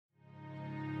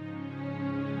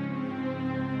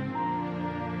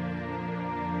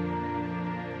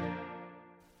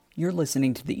You're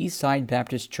listening to the Eastside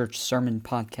Baptist Church Sermon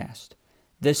Podcast.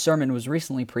 This sermon was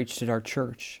recently preached at our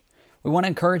church. We want to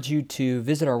encourage you to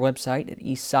visit our website at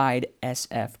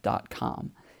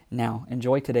eastsidesf.com. Now,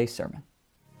 enjoy today's sermon.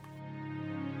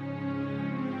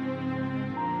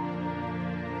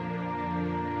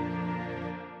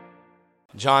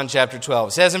 John chapter 12.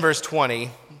 It says in verse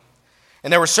 20,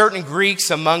 "And there were certain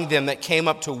Greeks among them that came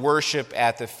up to worship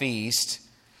at the feast.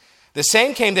 The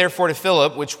same came therefore to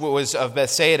Philip, which was of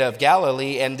Bethsaida of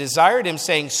Galilee, and desired him,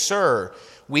 saying, Sir,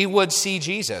 we would see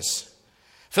Jesus.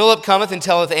 Philip cometh and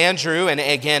telleth Andrew, and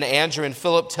again Andrew and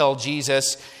Philip tell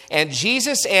Jesus. And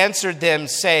Jesus answered them,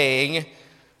 saying,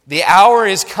 The hour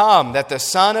is come that the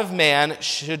Son of Man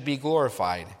should be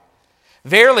glorified.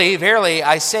 Verily, verily,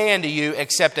 I say unto you,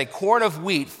 except a corn of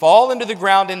wheat fall into the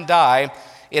ground and die,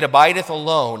 it abideth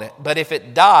alone. But if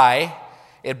it die,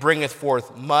 it bringeth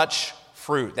forth much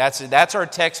fruit." That's our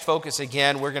text focus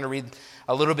again. We're going to read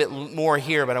a little bit more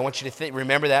here, but I want you to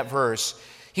remember that verse.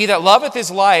 "He that loveth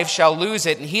his life shall lose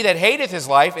it, and he that hateth his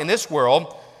life in this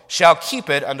world shall keep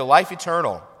it unto life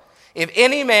eternal. If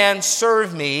any man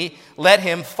serve me, let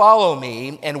him follow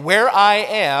me, and where I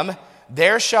am,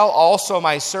 there shall also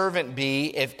my servant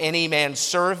be. If any man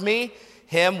serve me,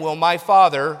 him will my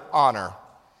Father honor.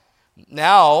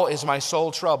 Now is my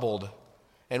soul troubled.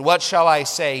 And what shall I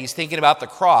say?" He's thinking about the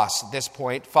cross at this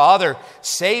point. "Father,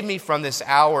 save me from this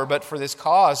hour, but for this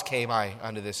cause came I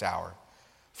unto this hour.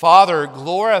 Father,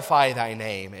 glorify thy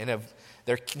name." And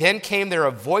then came there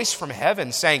a voice from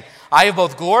heaven saying, "I have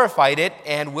both glorified it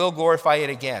and will glorify it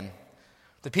again."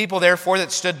 The people therefore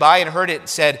that stood by and heard it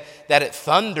said that it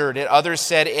thundered, and others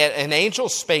said an angel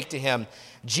spake to him.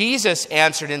 Jesus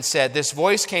answered and said, "This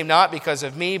voice came not because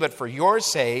of me, but for your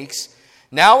sakes.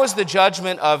 Now is the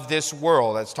judgment of this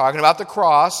world." That's talking about the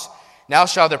cross. "Now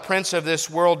shall the prince of this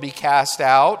world be cast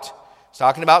out." It's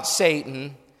talking about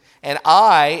Satan. "And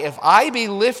I, if I be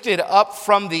lifted up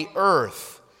from the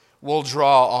earth, will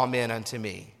draw all men unto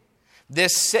me."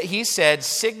 This he said,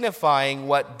 signifying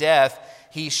what death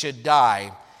he should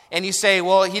die. And you say,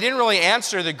 well, he didn't really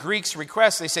answer the Greeks'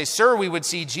 request. They say, "Sir, we would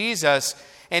see Jesus."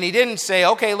 And he didn't say,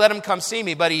 "Okay, let him come see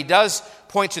me." But he does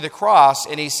point to the cross,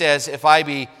 and he says, "If I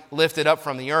be lifted up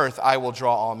from the earth, I will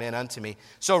draw all men unto me."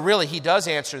 So really, he does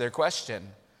answer their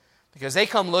question, because they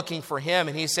come looking for him,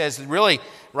 and he says, really,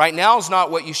 right now is not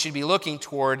what you should be looking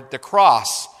toward. The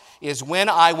cross is when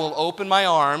I will open my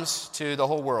arms to the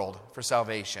whole world for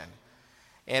salvation.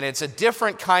 And it's a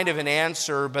different kind of an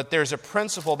answer, but there's a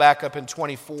principle back up in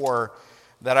 24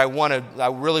 that I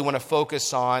really want to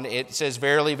focus on. It says,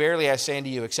 "Verily, verily, I say unto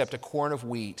you, except a corn of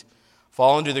wheat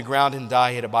fall into the ground and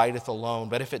die, it abideth alone.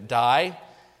 But if it die,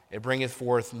 it bringeth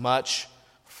forth much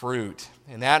fruit."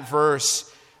 And that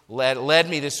verse led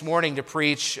me this morning to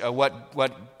preach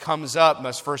what comes up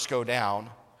must first go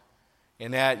down.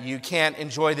 And that you can't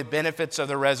enjoy the benefits of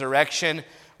the resurrection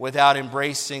without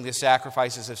embracing the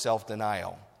sacrifices of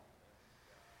self-denial.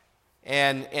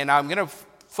 And I'm going to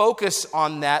focus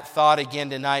on that thought again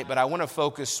tonight, but I want to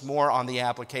focus more on the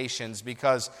applications,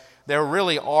 because there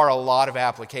really are a lot of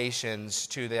applications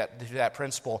to that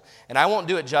principle. And I won't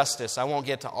do it justice. I won't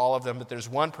get to all of them, but there's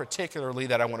one particularly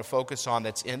that I want to focus on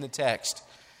that's in the text,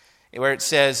 where it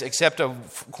says, "Except a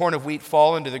corn of wheat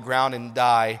fall into the ground and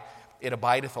die, it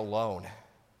abideth alone."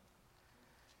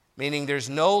 Meaning there's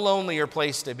no lonelier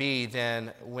place to be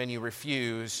than when you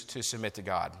refuse to submit to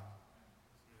God.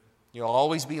 You'll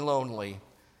always be lonely.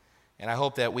 And I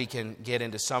hope that we can get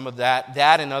into some of that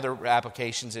and other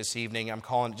applications this evening. I'm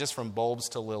calling it just from bulbs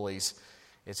to lilies.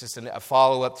 It's just a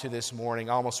follow-up to this morning,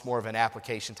 almost more of an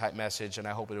application type message, and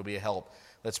I hope it'll be a help.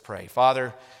 Let's pray.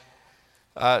 Father,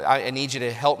 I need you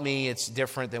to help me. It's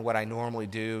different than what I normally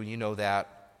do. You know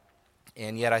that.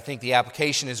 And yet I think the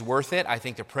application is worth it. I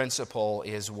think the principle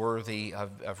is worthy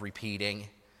of repeating.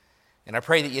 And I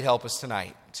pray that you'd help us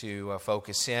tonight to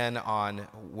focus in on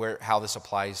how this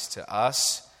applies to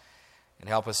us, and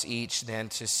help us each then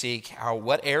to seek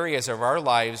what areas of our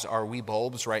lives are we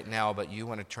bulbs right now, but you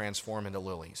want to transform into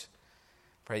lilies.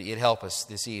 Pray that you'd help us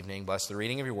this evening. Bless the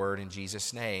reading of your word in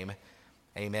Jesus' name.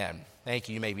 Amen. Thank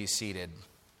you. You may be seated.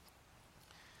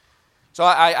 So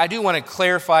I do want to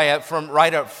clarify from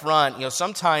right up front,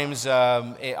 sometimes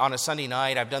on a Sunday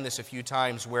night, I've done this a few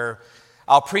times, where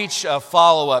I'll preach a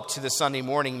follow-up to the Sunday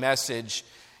morning message,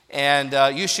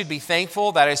 and you should be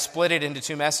thankful that I split it into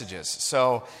two messages.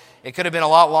 So it could have been a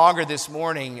lot longer this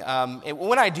morning.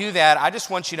 When I do that, I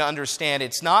just want you to understand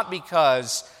it's not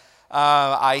because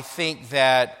I think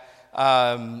that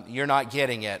you're not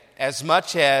getting it, as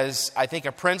much as I think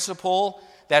a principle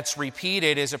that's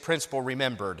repeated is a principle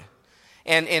remembered.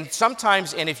 And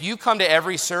sometimes, and if you come to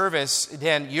every service,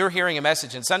 then you're hearing a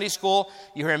message in Sunday school,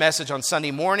 you hear a message on Sunday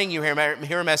morning, you hear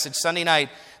a message Sunday night.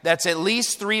 That's at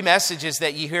least 3 messages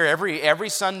that you hear every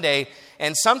Sunday.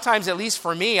 And sometimes, at least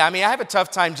for me, I have a tough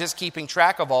time just keeping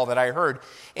track of all that I heard.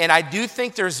 And I do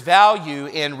think there's value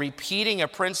in repeating a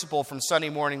principle from Sunday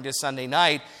morning to Sunday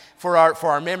night for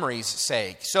our memory's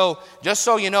sake. So just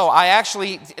so you know, I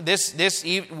actually, this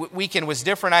weekend was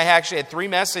different. I actually had 3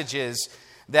 messages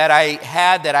that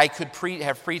I could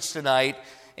have preached tonight,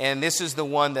 and this is the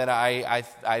one that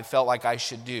I felt like I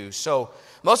should do. So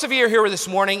most of you are here this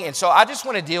morning, and so I just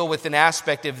want to deal with an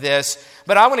aspect of this,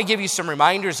 but I want to give you some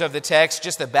reminders of the text,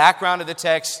 just the background of the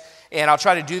text, and I'll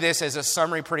try to do this as a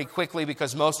summary pretty quickly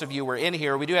because most of you were in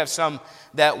here. We do have some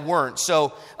that weren't.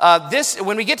 So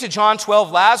when we get to John 12,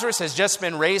 Lazarus has just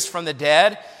been raised from the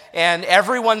dead, and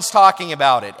everyone's talking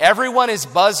about it. Everyone is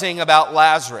buzzing about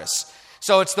Lazarus.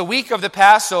 So it's the week of the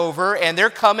Passover, and they're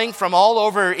coming from all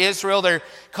over Israel. They're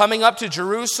coming up to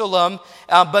Jerusalem,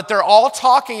 but they're all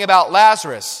talking about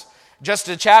Lazarus. Just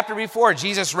a chapter before,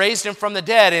 Jesus raised him from the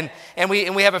dead, and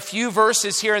we have a few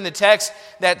verses here in the text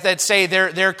that say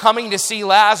they're coming to see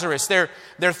Lazarus. They're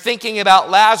thinking about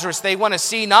Lazarus. They want to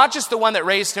see not just the one that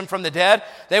raised him from the dead,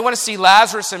 they want to see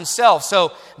Lazarus himself.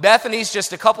 So Bethany's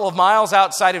just a couple of miles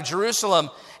outside of Jerusalem,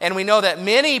 and we know that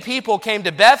many people came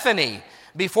to Bethany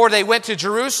before they went to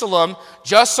Jerusalem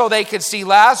just so they could see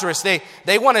Lazarus.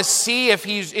 They want to see if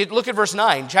look at verse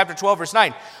 9, chapter 12, verse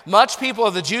 9. Much people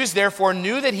of the Jews therefore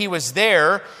knew that he was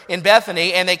there in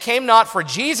Bethany, and they came not for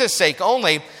Jesus' sake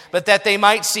only, but that they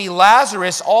might see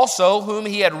Lazarus also, whom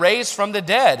he had raised from the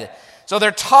dead. So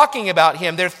they're talking about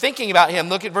him. They're thinking about him.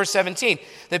 Look at verse 17.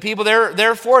 The people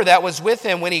therefore that was with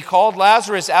him when he called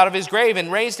Lazarus out of his grave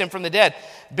and raised him from the dead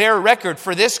bear record.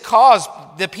 For this cause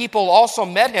the people also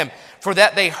met him, for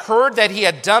that they heard that he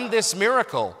had done this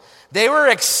miracle. They were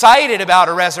excited about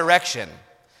a resurrection.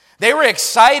 They were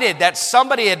excited that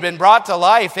somebody had been brought to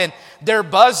life, and they're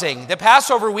buzzing. The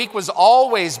Passover week was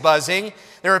always buzzing.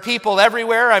 There are people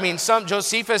everywhere.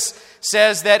 Josephus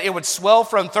says that it would swell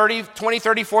from 20,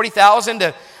 30, 40,000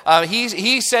 to,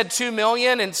 he said 2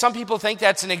 million, and some people think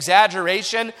that's an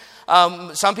exaggeration.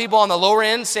 Some people on the lower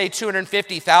end say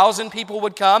 250,000 people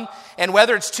would come. And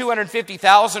whether it's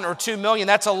 250,000 or 2 million,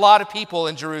 that's a lot of people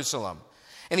in Jerusalem.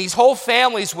 And these whole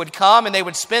families would come and they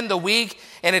would spend the week,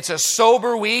 and it's a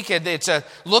sober week, and it's a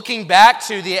looking back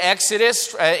to the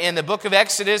Exodus, in the book of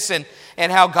Exodus, and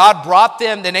how God brought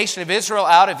them, the nation of Israel,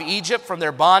 out of Egypt from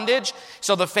their bondage.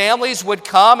 So the families would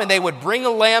come and they would bring a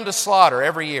lamb to slaughter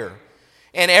every year.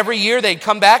 And every year they'd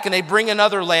come back and they'd bring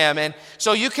another lamb. And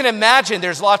so you can imagine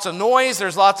there's lots of noise,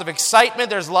 there's lots of excitement,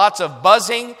 there's lots of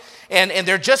buzzing. And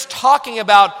they're just talking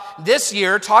about this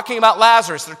year, talking about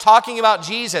Lazarus. They're talking about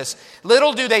Jesus.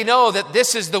 Little do they know that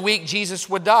this is the week Jesus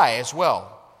would die as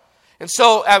well. And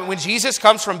so when Jesus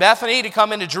comes from Bethany to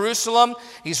come into Jerusalem,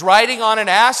 he's riding on an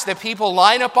ass. The people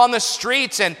line up on the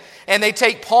streets and they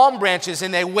take palm branches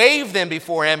and they wave them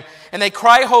before him. And they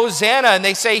cry, Hosanna, and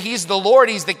they say, he's the Lord,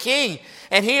 he's the King.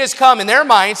 And he has come, in their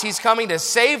minds, he's coming to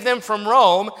save them from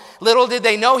Rome. Little did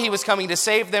they know he was coming to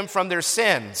save them from their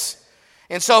sins.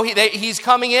 And so he's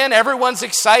coming in, everyone's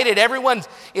excited, everyone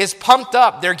is pumped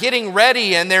up, they're getting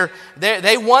ready, and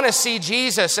they want to see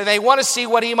Jesus, and they want to see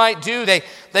what he might do.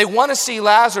 They want to see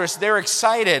Lazarus, they're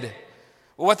excited.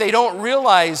 But what they don't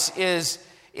realize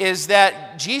is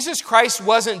that Jesus Christ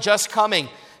wasn't just coming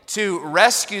to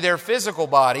rescue their physical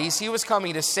bodies, he was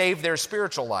coming to save their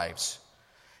spiritual lives.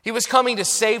 He was coming to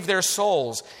save their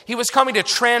souls. He was coming to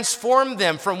transform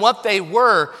them from what they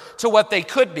were to what they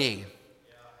could be.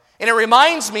 And it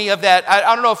reminds me of that.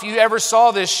 I don't know if you ever saw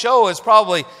this show. It's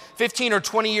probably 15 or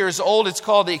 20 years old. It's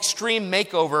called the Extreme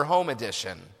Makeover Home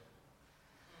Edition.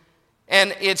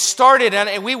 And it started,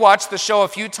 and we watched the show a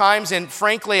few times, and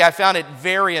frankly, I found it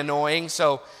very annoying.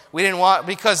 So we didn't want,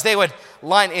 because they'd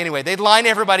line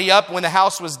everybody up when the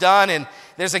house was done, and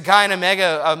there's a guy in a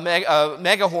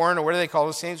megahorn, or what do they call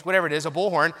those things? Whatever it is, a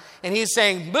bullhorn, and he's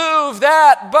saying, move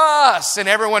that bus, and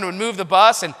everyone would move the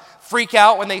bus and freak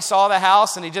out when they saw the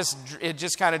house, and it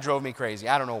just kind of drove me crazy.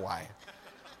 I don't know why.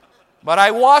 But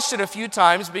I watched it a few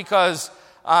times because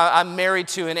I'm married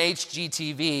to an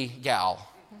HGTV gal,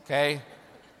 okay?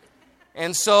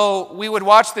 And so we would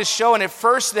watch this show, and at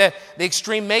first the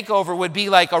extreme makeover would be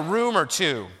like a room or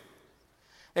two.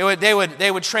 They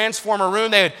would transform a room.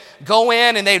 They would go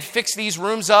in and they'd fix these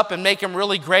rooms up and make them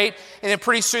really great. And then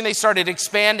pretty soon they started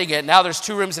expanding it. Now there's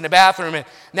 2 rooms and a bathroom, and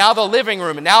now the living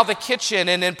room, and now the kitchen,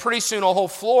 and then pretty soon a whole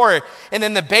floor, and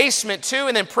then the basement too.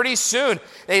 And then pretty soon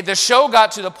the show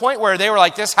got to the point where they were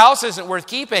like, this house isn't worth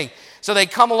keeping. so they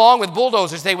come along with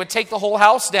bulldozers. They would take the whole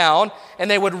house down,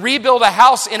 and they would rebuild a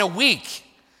house in a week.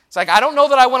 It's like, I don't know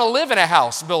that I want to live in a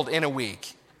house built in a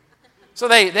week. So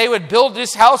they would build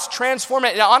this house, transform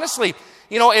it. And honestly,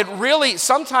 it really,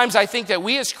 sometimes I think that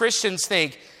we as Christians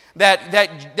think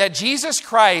that Jesus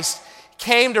Christ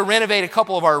came to renovate a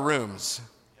couple of our rooms.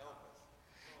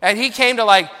 And he came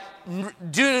to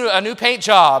do a new paint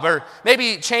job, or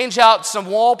maybe change out some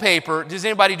wallpaper. Does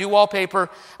anybody do wallpaper?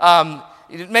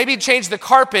 Maybe change the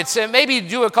carpets, and maybe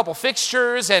do a couple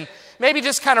fixtures, and maybe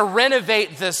just kind of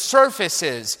renovate the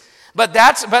surfaces. But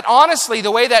honestly,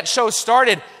 the way that show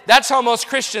started, that's how most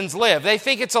Christians live. They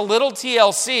think it's a little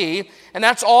TLC, and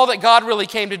that's all that God really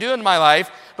came to do in my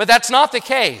life, but that's not the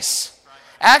case.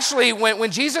 Actually,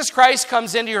 when Jesus Christ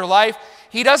comes into your life,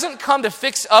 he doesn't come to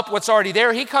fix up what's already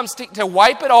there. He comes to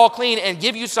wipe it all clean and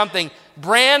give you something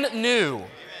brand new. Amen.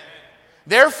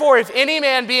 Therefore, if any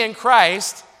man be in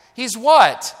Christ, he's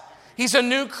what? He's a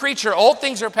new creature. Old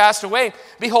things are passed away.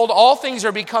 Behold, all things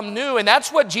are become new. And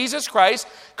that's what Jesus Christ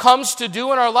comes to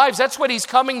do in our lives. That's what he's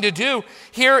coming to do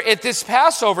here at this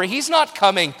Passover. He's not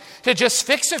coming to just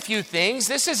fix a few things.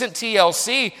 This isn't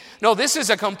TLC. No, this is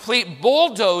a complete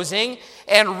bulldozing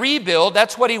and rebuild.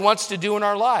 That's what he wants to do in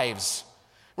our lives.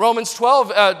 Romans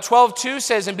 12:2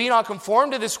 says, and be not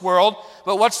conformed to this world,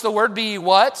 but what's the word? Be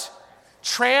what?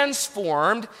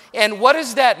 Transformed. And what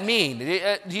does that mean?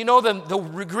 Do you know the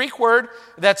Greek word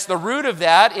that's the root of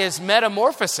that is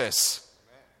metamorphosis?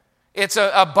 It's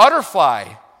a butterfly.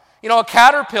 A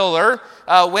caterpillar,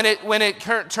 when it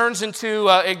turns into,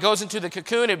 it goes into the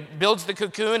cocoon, it builds the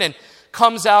cocoon and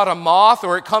comes out a moth,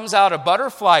 or it comes out a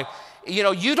butterfly.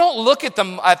 You don't look at the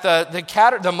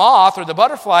moth or the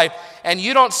butterfly, and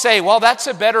you don't say, well, that's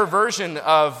a better version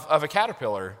of a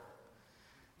caterpillar.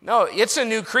 No, it's a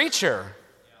new creature.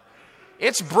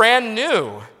 It's brand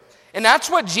new. And that's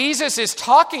what Jesus is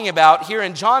talking about here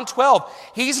in John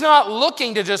 12. He's not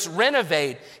looking to just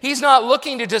renovate. He's not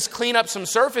looking to just clean up some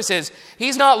surfaces.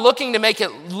 He's not looking to make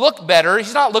it look better.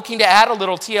 He's not looking to add a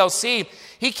little TLC.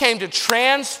 He came to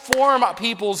transform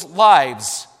people's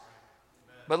lives.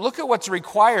 But look at what's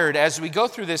required as we go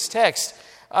through this text.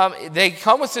 They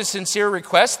come with a sincere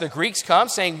request. The Greeks come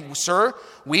saying, sir,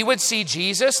 we would see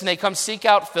Jesus. And they come seek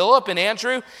out Philip and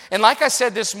Andrew. And like I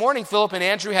said this morning, Philip and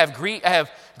Andrew have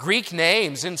Greek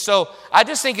names. And so I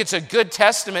just think it's a good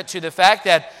testament to the fact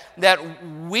that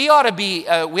we ought to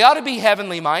be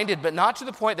heavenly minded, but not to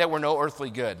the point that we're no earthly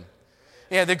good.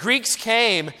 The Greeks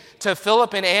came to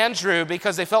Philip and Andrew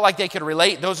because they felt like they could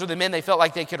relate. Those were the men they felt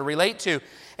like they could relate to.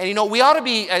 And we ought to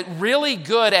be really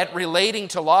good at relating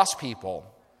to lost people.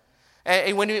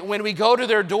 And when we go to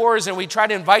their doors and we try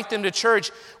to invite them to church,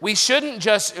 we shouldn't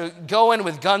just go in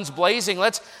with guns blazing.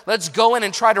 Let's go in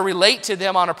and try to relate to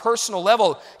them on a personal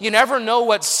level. You never know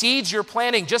what seeds you're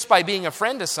planting just by being a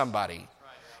friend to somebody.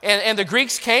 And the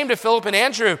Greeks came to Philip and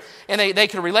Andrew, and they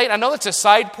could relate. I know that's a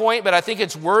side point, but I think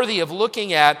it's worthy of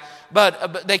looking at.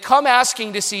 But they come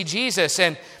asking to see Jesus,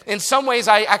 and in some ways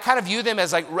I kind of view them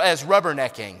as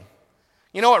rubbernecking.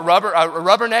 You know what a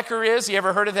rubbernecker is? You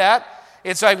ever heard of that?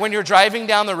 It's like when you're driving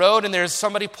down the road and there's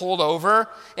somebody pulled over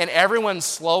and everyone's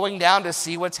slowing down to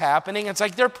see what's happening. It's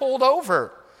like they're pulled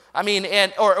over. I mean,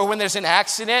 or when there's an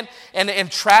accident and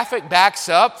traffic backs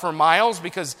up for miles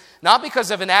not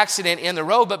because of an accident in the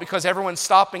road, but because everyone's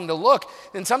stopping to look.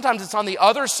 And sometimes it's on the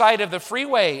other side of the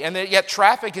freeway, and yet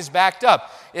traffic is backed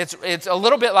up. It's a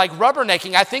little bit like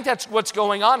rubbernecking. I think that's what's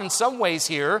going on in some ways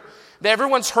here.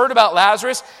 Everyone's heard about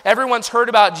Lazarus. Everyone's heard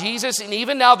about Jesus. And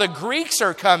even now the Greeks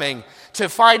are coming to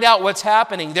find out what's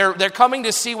happening. They're coming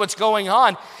to see what's going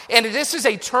on. And this is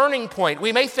a turning point.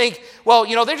 We may think, well,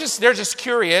 they're just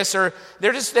curious, or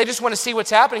they just want to see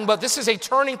what's happening. But this is a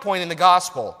turning point in the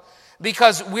gospel,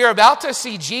 because we're about to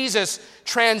see Jesus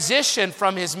transition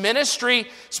from his ministry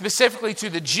specifically to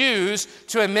the Jews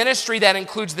to a ministry that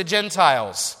includes the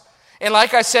Gentiles. And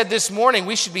like I said this morning,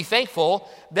 we should be thankful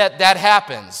that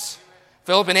happens.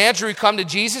 Philip and Andrew come to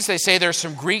Jesus. They say, there's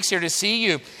some Greeks here to see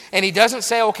you. And he doesn't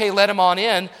say, okay, let them on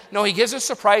in. No, he gives a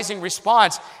surprising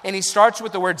response. And he starts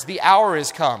with the words, the hour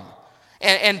is come.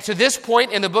 And to this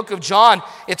point in the book of John,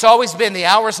 it's always been, the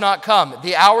hour's not come.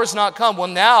 The hour's not come. Well,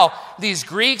 now these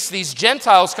Greeks, these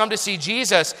Gentiles come to see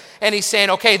Jesus. And he's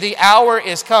saying, okay, the hour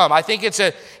is come. I think it's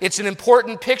an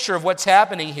important picture of what's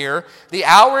happening here. The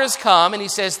hour is come. And he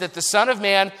says that the Son of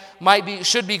Man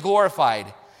should be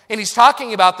glorified. And he's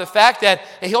talking about the fact that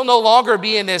he'll no longer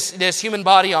be in this human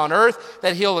body on earth,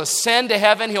 that he'll ascend to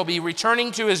heaven, he'll be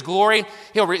returning to his glory,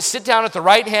 he'll sit down at the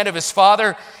right hand of his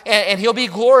Father, and he'll be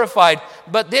glorified.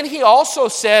 But then he also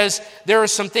says there are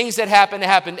some things that have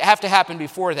to happen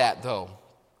before that, though.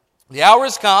 The hour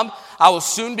has come, I will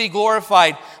soon be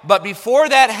glorified. But before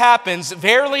that happens,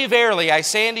 verily, verily, I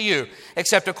say unto you,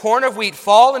 except a corn of wheat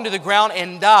fall into the ground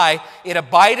and die, it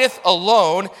abideth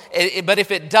alone. But if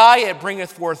it die, it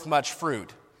bringeth forth much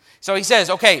fruit. So he says,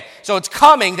 okay, so it's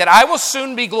coming that I will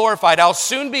soon be glorified. I'll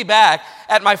soon be back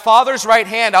at my Father's right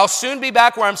hand. I'll soon be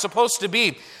back where I'm supposed to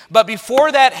be. But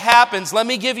before that happens, let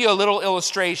me give you a little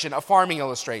illustration, a farming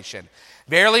illustration.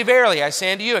 Verily, verily, I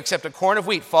say unto you, except a corn of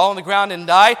wheat fall on the ground and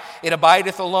die, it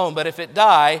abideth alone. But if it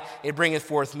die, it bringeth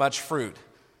forth much fruit.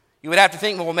 You would have to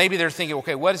think, well, maybe they're thinking,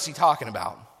 okay, what is he talking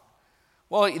about?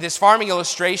 Well, this farming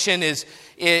illustration is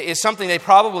something they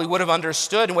probably would have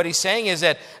understood. And what he's saying is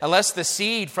that unless the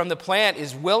seed from the plant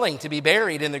is willing to be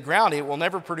buried in the ground, it will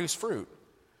never produce fruit.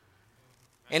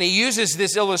 And he uses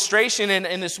this illustration,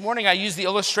 and this morning I used the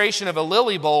illustration of a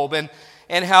lily bulb,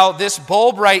 and how this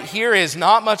bulb right here is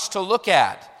not much to look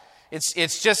at.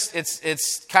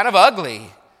 It's kind of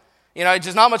ugly. You know, it's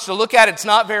just not much to look at. It's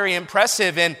not very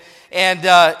impressive. And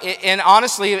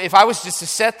honestly, if I was just to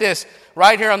set this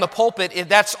right here on the pulpit,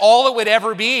 that's all it would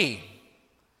ever be.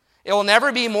 It will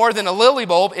never be more than a lily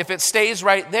bulb if it stays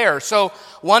right there. So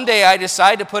one day I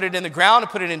decide to put it in the ground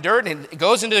and put it in dirt, and it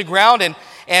goes into the ground,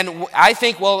 and I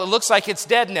think, well, it looks like it's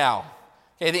dead now.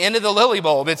 Okay, the end of the lily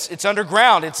bulb, it's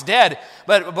underground, it's dead.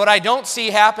 But what I don't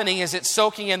see happening is it's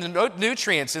soaking in the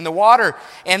nutrients in the water,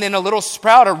 and then a little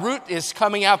sprout, a root is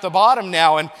coming out the bottom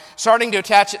now and starting to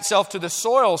attach itself to the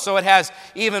soil, so it has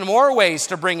even more ways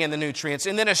to bring in the nutrients.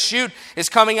 And then a shoot is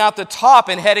coming out the top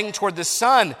and heading toward the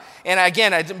sun. And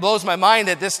again, it blows my mind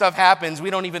that this stuff happens. We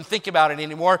don't even think about it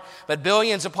anymore. But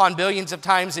billions upon billions of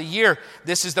times a year,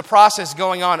 this is the process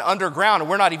going on underground, and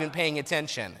we're not even paying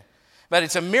attention. But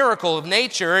it's a miracle of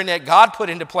nature and that God put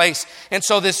into place. And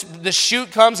so the shoot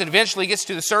comes and eventually gets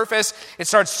to the surface. It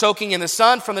starts soaking in the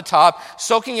sun from the top,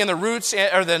 soaking in the roots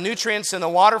or the nutrients in the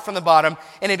water from the bottom,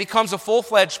 and it becomes a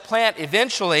full-fledged plant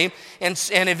eventually. And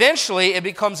eventually it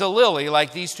becomes a lily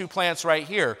like these two plants right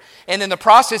here. And then the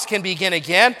process can begin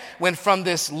again when from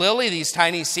this lily, these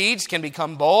tiny seeds can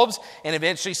become bulbs. And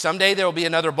eventually someday there will be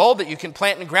another bulb that you can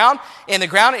plant in the ground. In the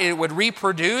ground it would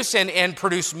reproduce and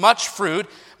produce much fruit.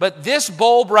 But this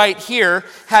bulb right here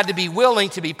had to be willing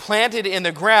to be planted in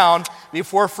the ground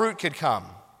before fruit could come.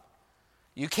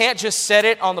 You can't just set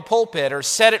it on the pulpit or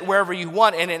set it wherever you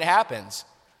want and it happens.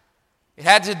 It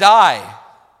had to die.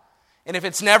 And if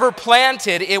it's never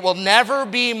planted, it will never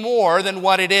be more than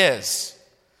what it is.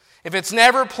 If it's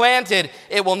never planted,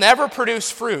 it will never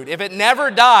produce fruit. If it never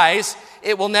dies,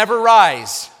 it will never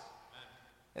rise.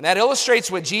 And that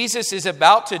illustrates what Jesus is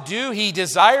about to do. He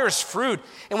desires fruit.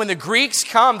 And when the Greeks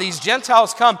come, these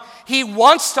Gentiles come, he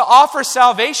wants to offer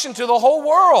salvation to the whole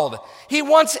world. He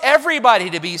wants everybody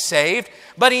to be saved,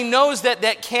 but he knows that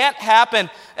that can't happen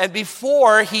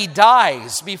before he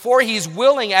dies, before he's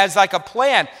willing, as like a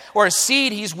plant or a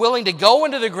seed, he's willing to go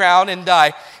into the ground and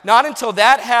die. Not until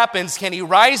that happens can he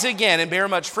rise again and bear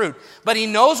much fruit. But he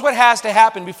knows what has to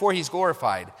happen before he's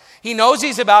glorified. He knows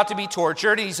he's about to be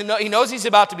tortured. He knows he's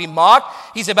about to be mocked.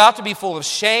 He's about to be full of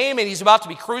shame, and he's about to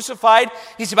be crucified.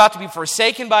 He's about to be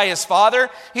forsaken by his Father.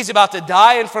 He's about to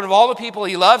die in front of all the people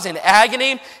he loves in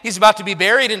agony. He's about to be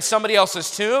buried in somebody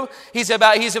else's tomb. His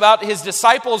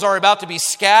disciples are about to be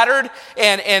scattered,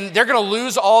 and they're going to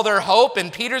lose all their hope,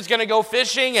 and Peter's going to go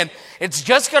fishing, and it's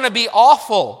just going to be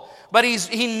awful. But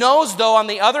he knows, though, on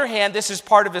the other hand, this is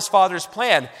part of his Father's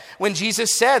plan. When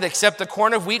Jesus said, except the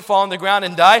corn of wheat fall on the ground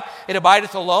and die, it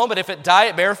abideth alone, but if it die,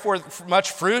 it beareth forth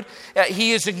much fruit.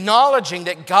 He is acknowledging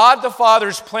that God the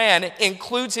Father's plan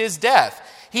includes his death.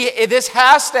 This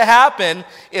has to happen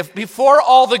before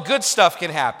all the good stuff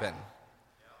can happen.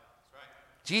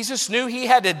 Jesus knew he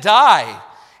had to die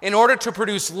in order to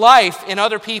produce life in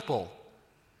other people.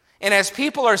 And as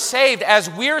people are saved, as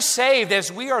we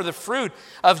are the fruit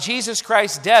of Jesus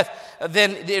Christ's death,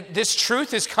 then this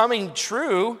truth is coming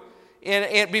true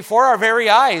before our very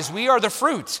eyes. We are the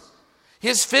fruit.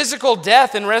 His physical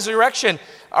death and resurrection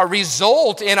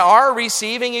result in our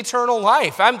receiving eternal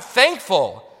life. I'm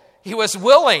thankful he was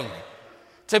willing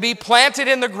to be planted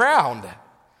in the ground.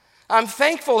 I'm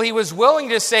thankful he was willing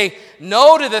to say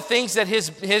no to the things that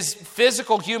his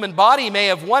physical human body may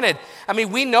have wanted. I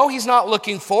mean, we know he's not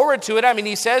looking forward to it. I mean,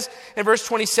 he says in verse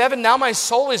 27, now my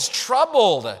soul is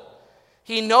troubled.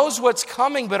 He knows what's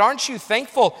coming, but aren't you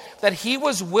thankful that he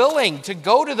was willing to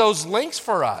go to those lengths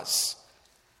for us?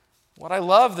 What I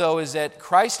love, though, is that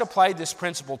Christ applied this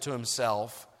principle to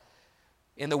himself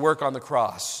in the work on the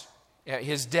cross.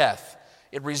 His death,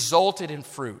 it resulted in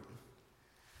fruit.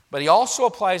 But he also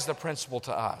applies the principle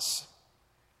to us.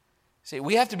 See,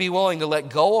 we have to be willing to let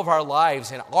go of our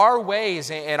lives and our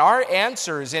ways and our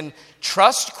answers and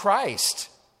trust Christ.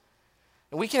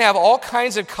 And we can have all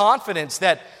kinds of confidence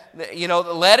that,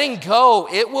 letting go,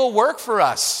 it will work for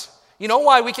us. You know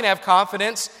why we can have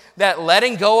confidence that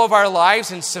letting go of our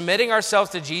lives and submitting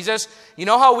ourselves to Jesus, you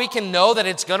know how we can know that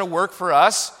it's going to work for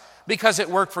us? Because it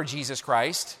worked for Jesus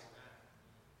Christ.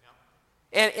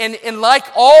 And like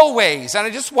always, and I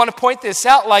just want to point this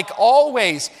out, like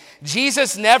always,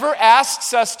 Jesus never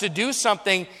asks us to do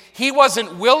something he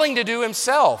wasn't willing to do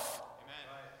himself.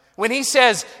 When he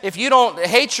says, if you don't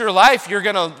hate your life, you're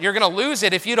gonna lose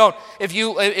it. If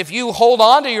you hold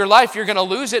on to your life, you're gonna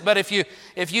lose it. But if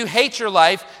you hate your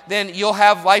life, then you'll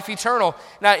have life eternal.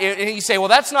 Now, and you say, well,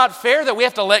 that's not fair that we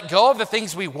have to let go of the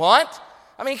things we want.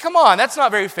 I mean, come on, that's not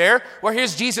very fair. Well,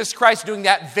 here's Jesus Christ doing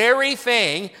that very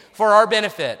thing for our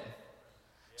benefit.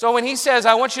 So when he says,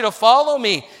 I want you to follow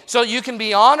me so you can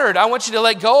be honored, I want you to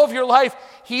let go of your life,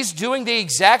 he's doing the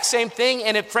exact same thing.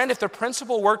 And if the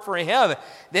principle worked for him,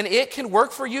 then it can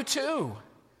work for you too.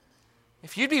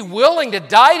 If you'd be willing to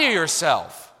die to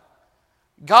yourself,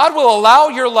 God will allow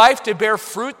your life to bear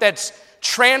fruit that's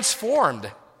transformed.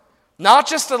 Not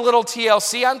just a little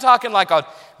TLC, I'm talking like a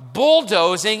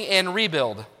bulldozing and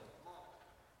rebuild.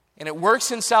 And it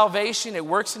works in salvation, it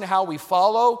works in how we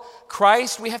follow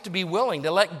Christ. We have to be willing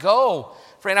to let go.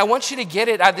 Friend, I want you to get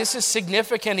it. This is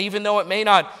significant, even though it may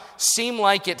not seem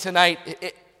like it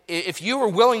tonight. If you are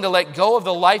willing to let go of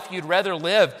the life you'd rather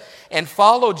live and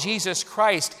follow Jesus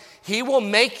Christ, he will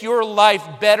make your life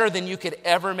better than you could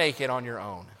ever make it on your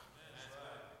own.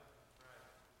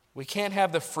 We can't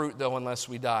have the fruit, though, unless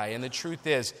we die. And the truth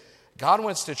is, God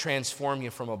wants to transform you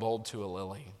from a bulb to a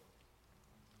lily.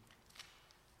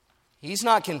 He's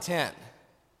not content.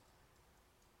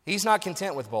 He's not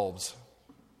content with bulbs.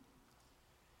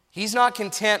 He's not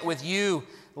content with you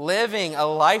living a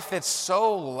life that's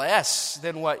so less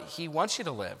than what he wants you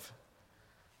to live.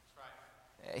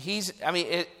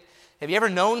 Have you ever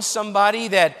known somebody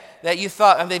that you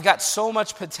thought they've got so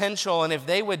much potential, and if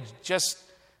they would just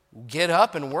get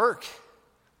up and work,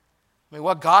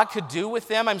 what God could do with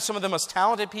them? Some of the most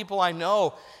talented people I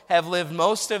know have lived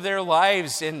most of their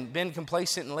lives and been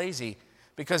complacent and lazy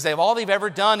because all they've ever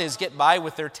done is get by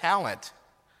with their talent.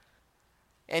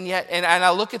 And yet, and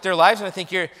I look at their lives and I think,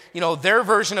 their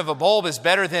version of a bulb is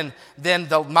better than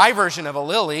my version of a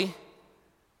lily,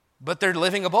 but they're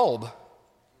living a bulb.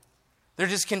 They're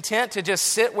just content to just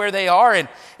sit where they are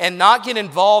and not get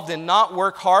involved and not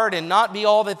work hard and not be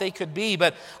all that they could be.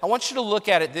 But I want you to look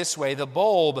at it this way. The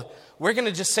bulb, we're going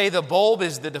to just say the bulb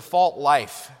is the default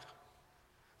life.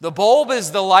 The bulb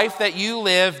is the life that you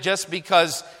live just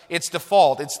because it's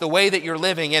default. It's the way that you're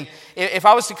living. And if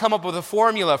I was to come up with a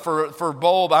formula for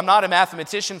bulb, I'm not a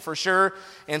mathematician for sure,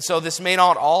 and so this may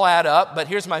not all add up, but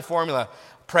here's my formula.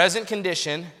 Present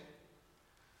condition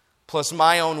plus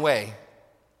my own way,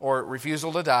 or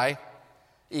refusal to die,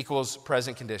 equals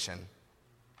present condition.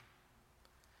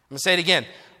 I'm going to say it again.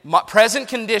 Present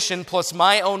condition plus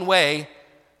my own way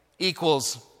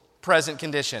equals present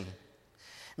condition.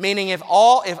 Meaning if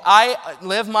I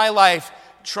live my life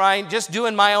just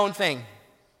doing my own thing,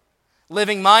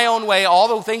 living my own way,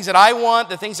 all the things that I want,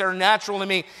 the things that are natural to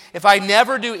me, if I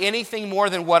never do anything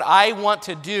more than what I want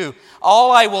to do,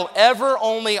 all I will ever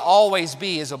only always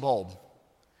be is a bulb.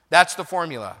 That's the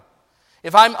formula.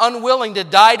 If I'm unwilling to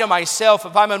die to myself,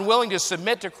 if I'm unwilling to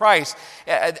submit to Christ,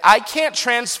 I can't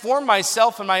transform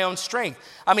myself in my own strength.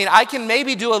 I can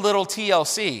maybe do a little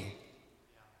TLC.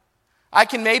 I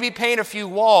can maybe paint a few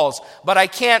walls, but I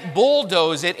can't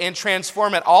bulldoze it and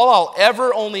transform it. All I'll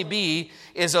ever only be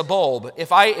is a bulb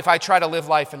if I try to live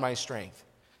life in my strength.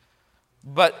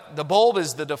 But the bulb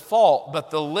is the default, but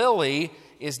the lily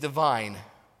is divine.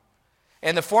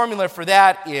 And the formula for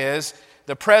that is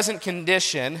the present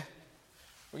condition.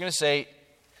 We're going to say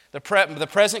the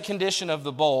present condition of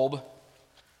the bulb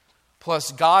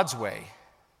plus God's way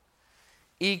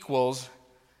equals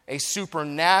a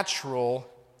supernatural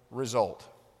result.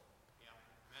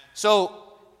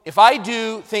 So if I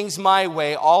do things my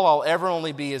way, all I'll ever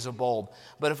only be is a bulb.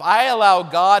 But if I allow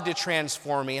God to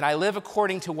transform me and I live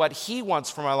according to what He wants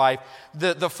for my life,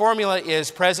 the formula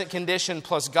is present condition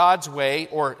plus God's way,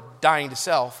 or dying to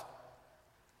self,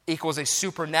 equals a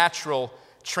supernatural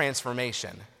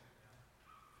transformation.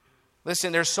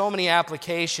 Listen, there's so many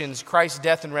applications. Christ's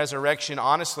death and resurrection,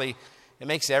 honestly, it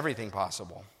makes everything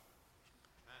possible.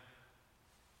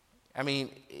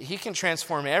 He can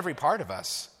transform every part of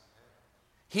us.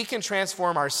 He can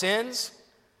transform our sins.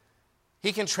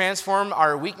 He can transform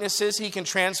our weaknesses. He can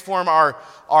transform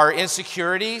our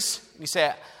insecurities. You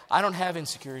say, I don't have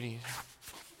insecurities.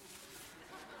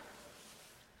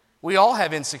 We all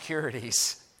have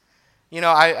insecurities. You know,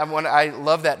 I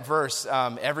love that verse,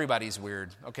 everybody's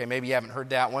weird. Okay, maybe you haven't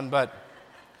heard that one, but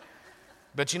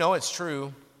you know it's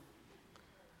true.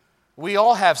 We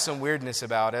all have some weirdness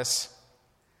about us.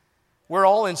 We're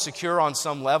all insecure on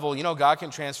some level. You know, God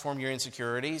can transform your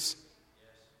insecurities.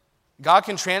 God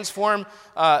can transform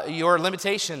your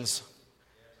limitations.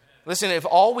 Listen, if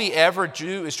all we ever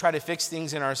do is try to fix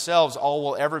things in ourselves, all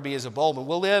we'll ever be is a bulb. And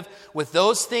we'll live with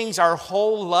those things our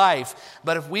whole life.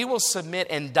 But if we will submit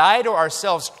and die to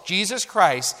ourselves, Jesus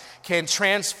Christ can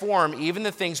transform even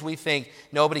the things we think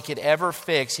nobody could ever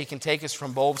fix. He can take us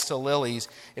from bulbs to lilies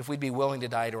if we'd be willing to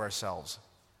die to ourselves.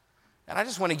 And I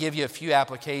just want to give you a few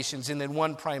applications and then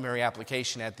one primary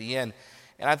application at the end.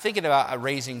 And I'm thinking about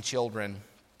raising children.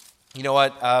 You know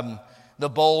what? The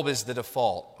bulb is the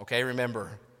default, okay?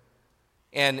 Remember.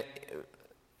 And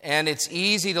it's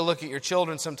easy to look at your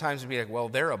children sometimes and be like, well,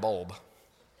 they're a bulb.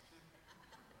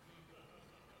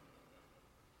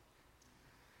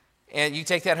 And you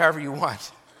take that however you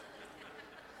want.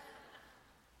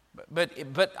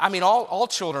 But I mean, all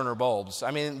children are bulbs.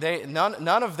 I mean,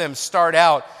 none of them start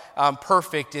out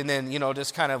perfect and then, you know,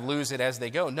 just kind of lose it as they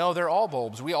go. No, they're all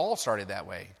bulbs. We all started that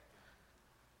way.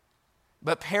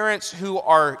 But parents who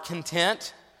are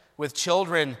content with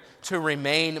children to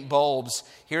remain bulbs,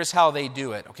 here's how they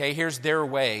do it, okay? Here's their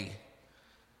way.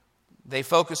 They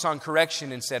focus on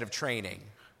correction instead of training.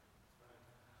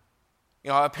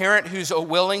 You know, a parent who's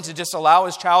willing to just allow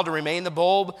his child to remain the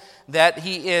bulb that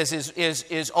he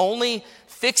is only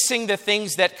fixing the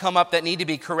things that come up that need to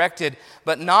be corrected,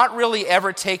 but not really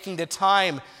ever taking the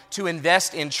time to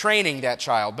invest in training that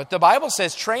child. But the Bible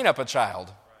says train up a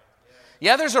child.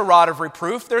 Yeah, there's a rod of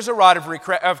reproof, there's a rod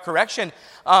of correction,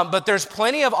 but there's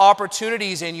plenty of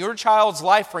opportunities in your child's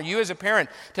life for you as a parent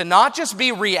to not just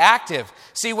be reactive.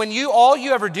 See, when all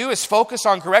you ever do is focus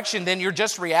on correction, then you're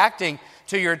just reacting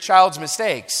to your child's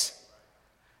mistakes.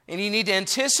 And you need to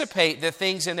anticipate the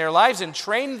things in their lives and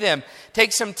train them.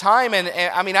 Take some time. And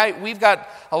I mean, we've got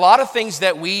a lot of things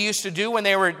that we used to do when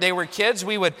they were kids.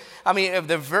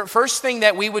 The first thing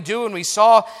that we would do when we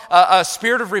saw a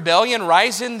spirit of rebellion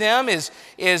rise in them is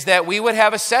that we would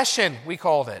have a session, we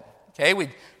called it. Okay,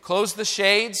 we'd close the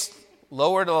shades,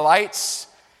 lower the lights,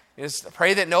 just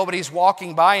pray that nobody's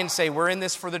walking by and say, we're in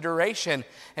this for the duration.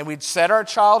 And we'd set our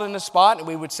child in the spot and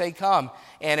we would say, come.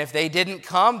 And if they didn't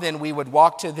come, then we would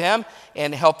walk to them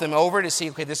and help them over to see,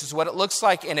 okay, this is what it looks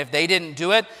like. And if they didn't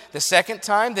do it the second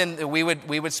time, then we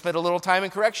would spend a little time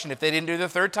in correction. If they didn't do it the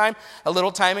third time, a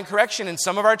little time in correction. And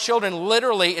some of our children,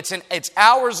 literally, it's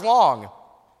hours long.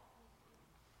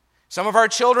 Some of our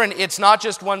children, it's not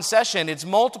just one session, it's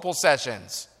multiple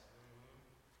sessions.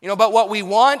 You know, but what we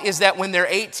want is that when they're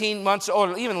 18 months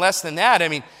old, or even less than that,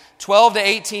 12 to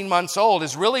 18 months old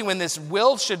is really when this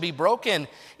will should be broken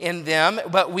in them.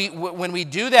 But when we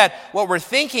do that, what we're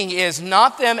thinking is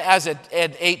not them as an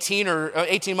 18 or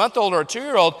 18-month-old or a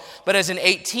 2-year-old, but as an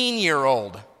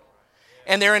 18-year-old.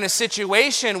 And they're in a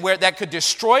situation where that could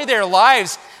destroy their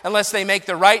lives unless they make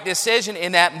the right decision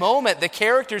in that moment. The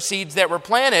character seeds that were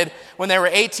planted when they were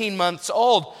 18 months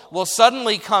old will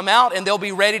suddenly come out and they'll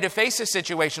be ready to face a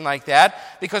situation like that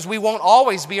because we won't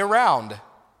always be around.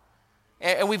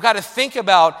 And we've got to think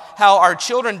about how our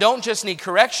children don't just need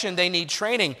correction, they need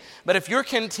training. But if you're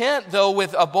content, though,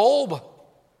 with a bulb,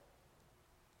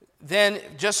 then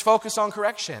just focus on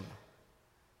correction.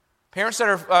 Parents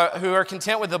that who are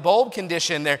content with the bulb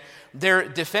condition, they're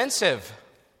defensive.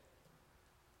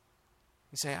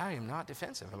 You say, I am not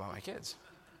defensive about my kids.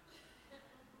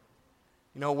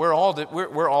 You know, we're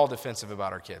all defensive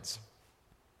about our kids.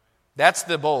 That's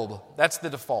the bulb. That's the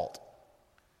default.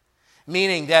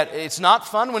 Meaning that it's not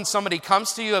fun when somebody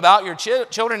comes to you about your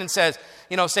children and says,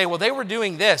 well, they were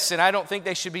doing this and I don't think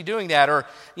they should be doing that. Or,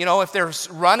 if they're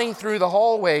running through the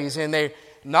hallways and they're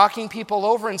knocking people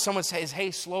over and someone says,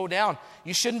 hey, slow down.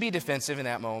 You shouldn't be defensive in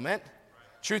that moment.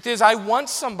 Truth is, I want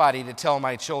somebody to tell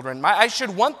my children. I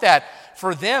should want that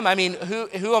for them.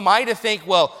 Who am I to think,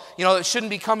 it shouldn't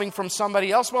be coming from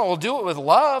somebody else? Well, we'll do it with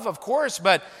love, of course,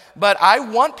 but I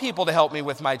want people to help me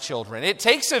with my children. It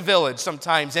takes a village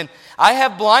sometimes, and I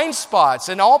have blind spots,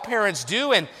 and all parents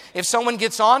do. And if someone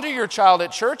gets onto your child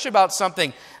at church about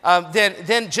something,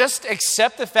 then just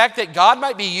accept the fact that God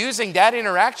might be using that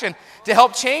interaction to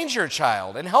help change your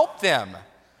child and help them.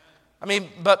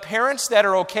 But parents that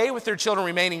are okay with their children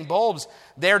remaining bulbs,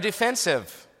 they're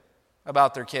defensive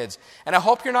about their kids. And I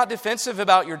hope you're not defensive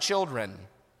about your children.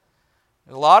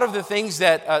 A lot of the things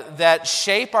that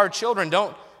shape our children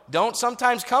don't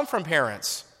sometimes come from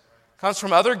parents. It comes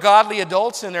from other godly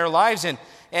adults in their lives. And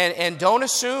And don't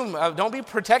assume, don't be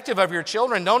protective of your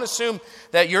children. Don't assume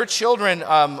that your children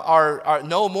are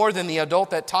know more than the adult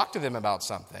that talked to them about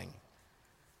something.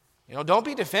 Don't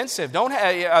be defensive.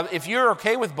 If you're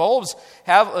okay with bulbs,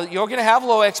 you're going to have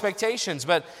low expectations,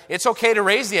 but it's okay to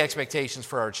raise the expectations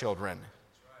for our children.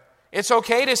 It's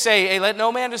okay to say, hey, let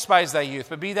no man despise thy youth,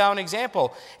 but be thou an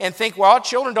example. And think, well, our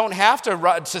children don't have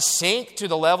to sink to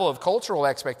the level of cultural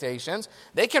expectations.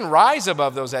 They can rise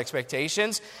above those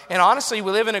expectations. And honestly,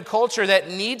 we live in a culture that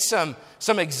needs some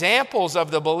examples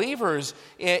of the believers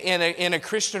in a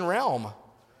Christian realm.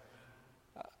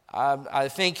 I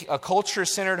think a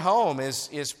culture-centered home is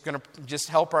going to just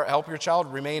help your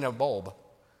child remain a bulb.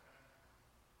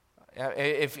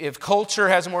 If culture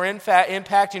has more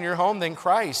impact in your home than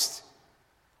Christ,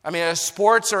 a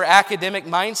sports or academic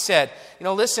mindset,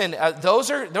 listen,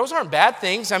 those aren't bad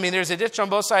things. There's a ditch on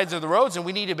both sides of the roads, and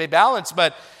we need to be balanced.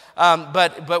 But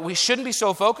we shouldn't be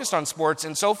so focused on sports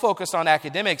and so focused on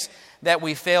academics that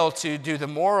we fail to do the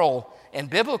moral and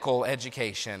biblical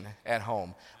education at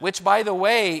home, which, by the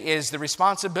way, is the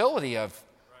responsibility of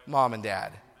mom and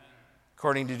dad,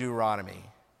 according to Deuteronomy.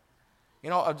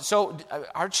 So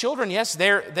our children, yes,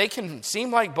 they can seem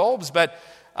like bulbs, but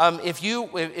if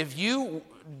you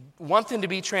want them to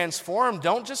be transformed,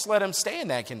 don't just let them stay in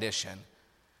that condition.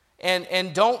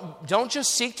 And don't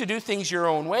just seek to do things your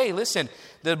own way. Listen,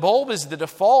 the bulb is the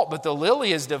default, but the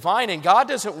lily is divine, and God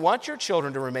doesn't want your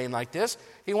children to remain like this.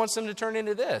 He wants them to turn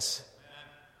into this.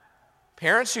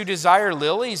 Parents who desire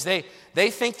lilies, they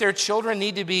think their children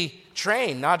need to be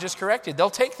trained, not just corrected.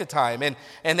 They'll take the time,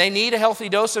 and they need a healthy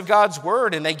dose of God's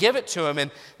word, and they give it to them.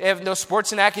 And if no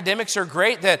sports and academics are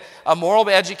great, that a moral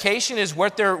education is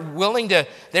what they're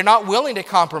not willing to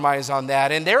compromise on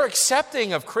that. And they're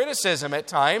accepting of criticism at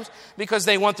times because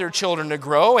they want their children to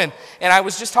grow. And I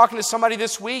was just talking to somebody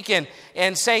this week and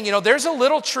saying, there's a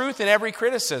little truth in every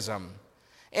criticism.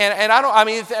 And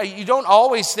you don't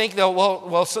always think,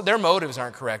 though, so their motives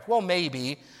aren't correct. Well,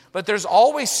 maybe, but there's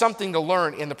always something to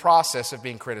learn in the process of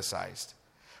being criticized.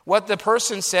 What the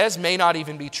person says may not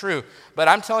even be true, but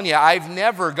I'm telling you, I've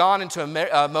never gone into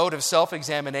a mode of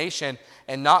self-examination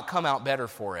and not come out better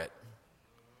for it.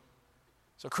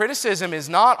 So criticism is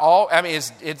not all.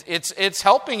 It's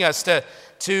helping us to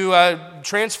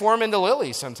transform into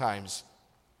lilies sometimes.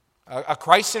 A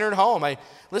Christ-centered home.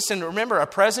 Remember, a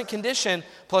present condition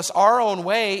plus our own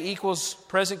way equals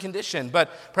present condition. But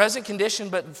present condition,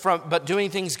 but doing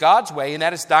things God's way, and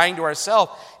that is dying to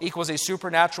ourselves, equals a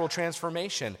supernatural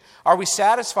transformation. Are we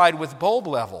satisfied with bulb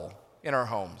level in our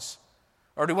homes?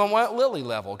 Or do we want lily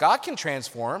level? God can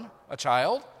transform a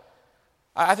child.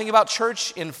 I think about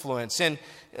church influence. And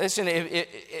listen,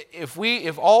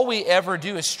 if all we ever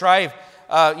do is strive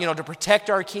to protect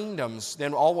our kingdoms,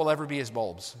 then all we'll ever be is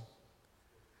bulbs.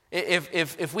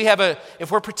 If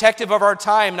we're protective of our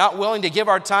time, not willing to give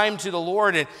our time to the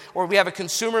Lord, or we have a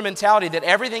consumer mentality that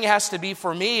everything has to be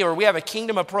for me, or we have a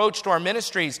kingdom approach to our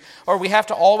ministries, or we have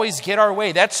to always get our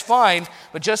way, that's fine.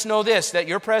 But just know this, that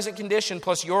your present condition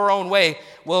plus your own way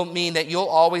will mean that you'll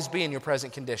always be in your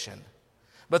present condition.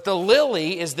 But the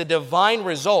lily is the divine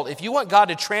result. If you want God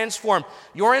to transform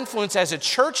your influence as a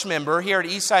church member here at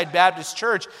Eastside Baptist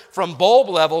Church from bulb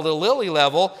level to lily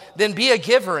level, then be a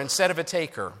giver instead of a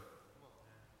taker.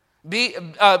 Be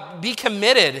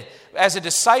committed as a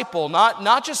disciple,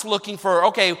 not just looking for,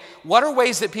 okay, what are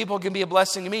ways that people can be a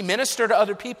blessing to me? Minister to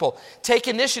other people. Take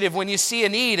initiative when you see a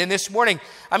need. And this morning,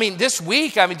 this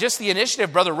week, just the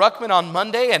initiative, Brother Ruckman on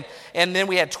Monday, and then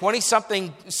we had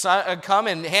 20-something come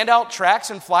and hand out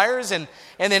tracts and flyers, and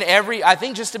then I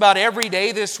think just about every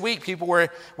day this week, people were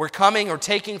coming or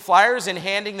taking flyers and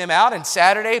handing them out. And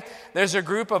Saturday, there's a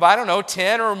group of,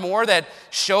 10 or more that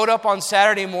showed up on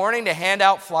Saturday morning to hand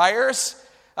out flyers.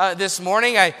 This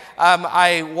morning,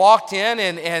 I walked in,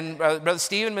 and Brother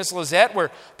Steve and Miss Lizette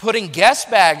were putting guest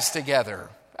bags together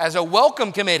as a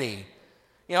welcome committee.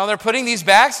 They're putting these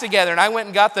bags together, and I went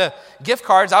and got the gift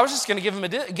cards. I was just going to give them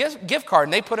a gift card,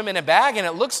 and they put them in a bag, and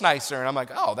it looks nicer. And I'm like,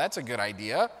 oh, that's a good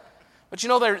idea. But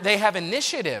they have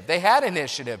initiative. They had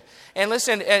initiative. And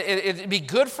listen, it'd be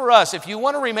good for us if you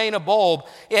want to remain a bulb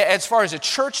as far as a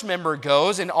church member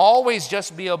goes and always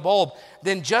just be a bulb,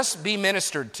 then just be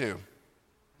ministered to.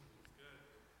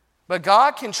 But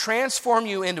God can transform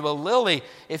you into a lily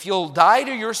if you'll die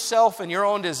to yourself and your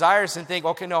own desires and think,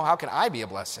 okay, no, how can I be a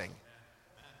blessing?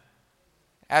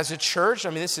 As a church,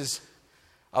 this is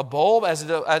A bulb,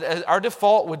 our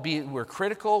default would be we're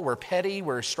critical, we're petty,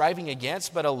 we're striving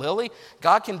against. But a lily,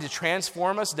 God can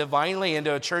transform us divinely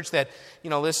into a church that,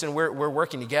 listen, we're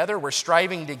working together. We're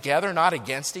striving together, not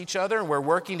against each other. We're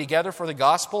working together for the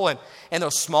gospel. And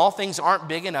those small things aren't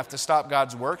big enough to stop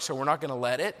God's work, so we're not going to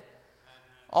let it.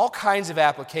 All kinds of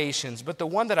applications. But the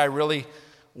one that I really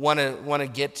want to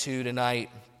get to tonight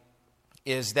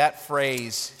is that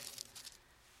phrase.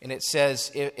 And it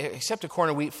says, except a corn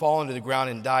of wheat fall into the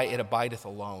ground and die, it abideth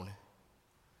alone.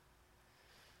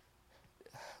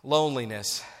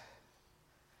 Loneliness.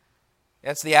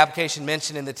 That's the application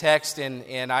mentioned in the text, and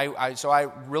so I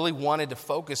really wanted to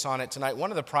focus on it tonight.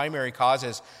 One of the primary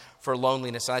causes for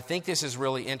loneliness, and I think this is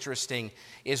really interesting,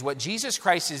 is what Jesus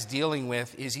Christ is dealing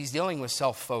with is he's dealing with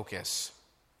self-focus.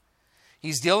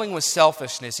 He's dealing with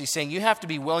selfishness. He's saying you have to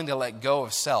be willing to let go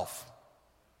of self.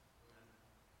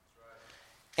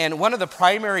 And one of the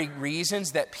primary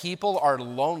reasons that people are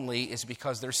lonely is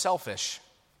because they're selfish.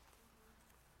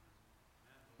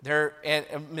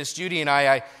 Miss Judy and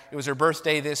I, it was her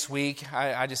birthday this week.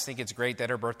 I just think it's great that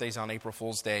her birthday's on April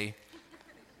Fool's Day.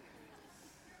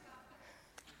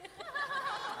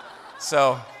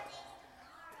 So,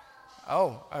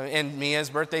 and Mia's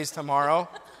birthday's tomorrow.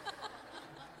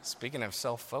 Speaking of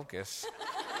self-focus.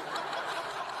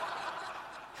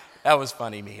 That was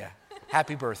funny, Mia.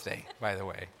 Happy birthday, by the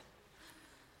way.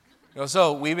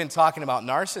 So we've been talking about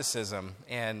narcissism,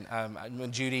 and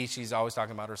when Judy, she's always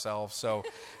talking about herself. So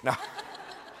no,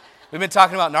 we've been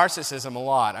talking about narcissism a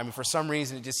lot. I mean, for some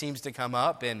reason, it just seems to come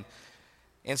up, and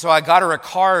so I got her a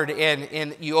card,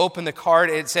 and you open the card,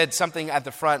 it said something at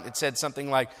the front. It said something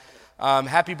like,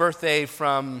 "Happy birthday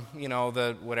from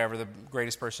the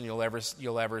greatest person you'll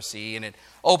ever see," and it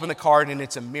opened the card, and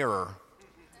it's a mirror.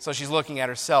 So she's looking at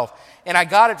herself. And I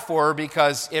got it for her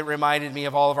because it reminded me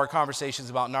of all of our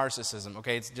conversations about narcissism.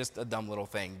 Okay, it's just a dumb little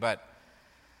thing. But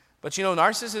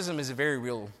narcissism is a very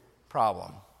real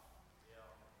problem.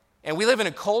 And we live in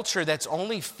a culture that's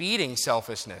only feeding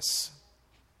selfishness.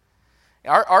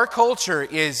 Our culture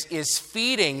is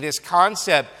feeding this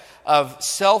concept of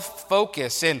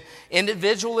self-focus and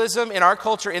individualism. In our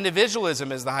culture,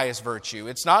 individualism is the highest virtue.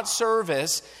 It's not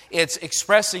service, it's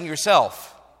expressing yourself.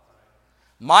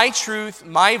 My truth,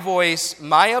 my voice,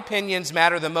 my opinions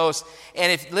matter the most.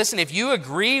 And if you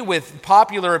agree with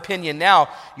popular opinion now,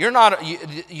 you're not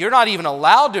even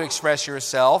allowed to express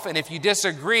yourself. And if you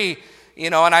disagree,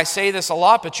 and I say this a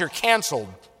lot, but you're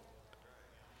canceled.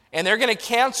 And they're going to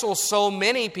cancel so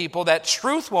many people that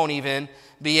truth won't even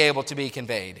be able to be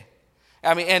conveyed.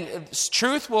 I mean, and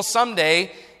truth will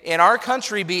someday in our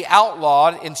country be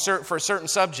outlawed for certain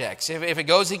subjects. If it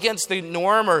goes against the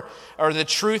norm or the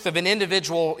truth of an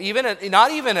individual, not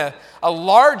even a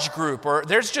large group, or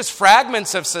there's just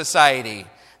fragments of society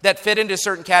that fit into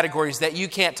certain categories that you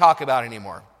can't talk about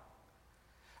anymore.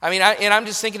 I mean, I'm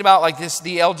just thinking about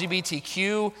the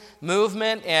LGBTQ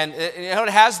movement, and it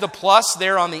has the plus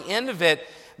there on the end of it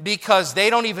because they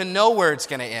don't even know where it's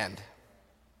going to end.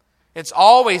 It's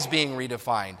always being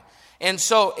redefined. And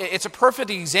so it's a perfect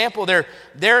example. Did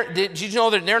you know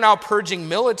that they're now purging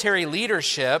military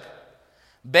leadership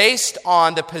based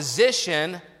on the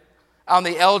position on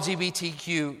the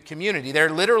LGBTQ community? They're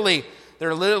literally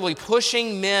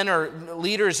pushing men or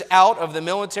leaders out of the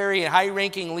military and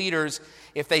high-ranking leaders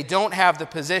if they don't have the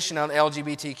position on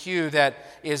LGBTQ that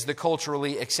is the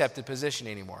culturally accepted position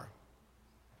anymore.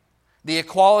 The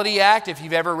Equality Act, if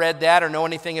you've ever read that or know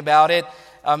anything about it,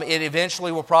 it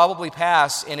eventually will probably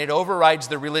pass, and it overrides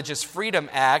the Religious Freedom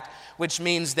Act, which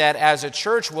means that as a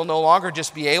church, we'll no longer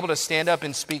just be able to stand up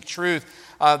and speak truth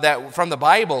that from the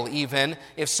Bible, even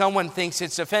if someone thinks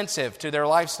it's offensive to their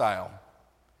lifestyle.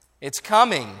 It's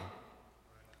coming.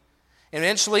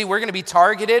 Eventually, we're going to be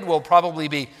targeted. We'll probably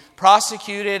be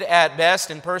prosecuted at best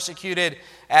and persecuted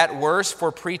at worst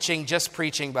for just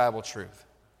preaching Bible truth.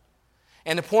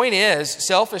 And the point is,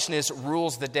 selfishness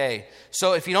rules the day.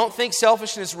 So if you don't think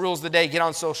selfishness rules the day, get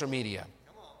on social media.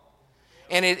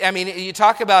 And you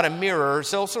talk about a mirror.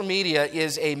 Social media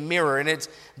is a mirror. And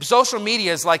social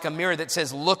media is like a mirror that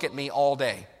says, look at me all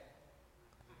day.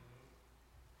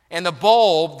 And the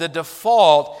bulb, the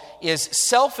default, is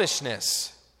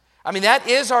selfishness. I mean, that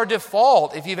is our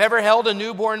default. If you've ever held a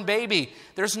newborn baby,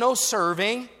 there's no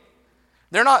serving.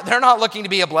 They're not looking to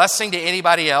be a blessing to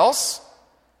anybody else.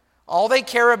 All they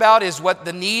care about is what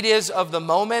the need is of the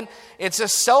moment. It's a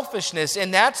selfishness,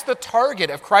 and that's the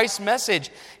target of Christ's message.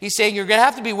 He's saying you're going to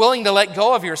have to be willing to let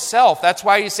go of yourself. That's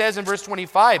why he says in verse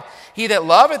 25, he that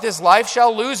loveth his life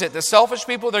shall lose it. The selfish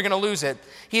people, they're going to lose it.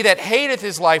 He that hateth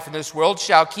his life in this world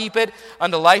shall keep it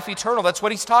unto life eternal. That's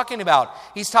what he's talking about.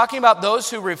 He's talking about those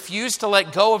who refuse to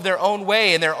let go of their own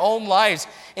way and their own lives.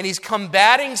 And he's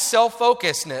combating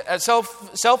selfishness.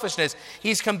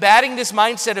 He's combating this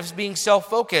mindset of being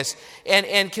self-focused.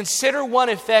 And consider one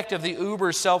effect of the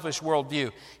uber selfish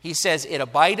worldview. He says, it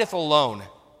abideth alone.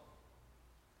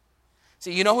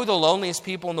 See, you know who the loneliest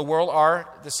people in the world are?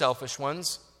 The selfish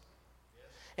ones.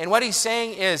 And what he's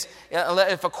saying is,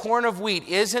 if a corn of wheat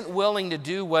isn't willing to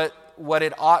do what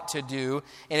it ought to do,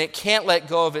 and it can't let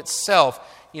go of itself,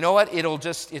 you know what?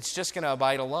 It's just going to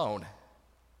abide alone.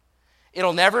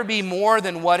 It'll never be more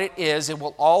than what it is. It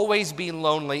will always be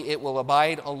lonely. It will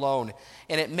abide alone.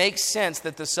 And it makes sense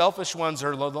that the selfish ones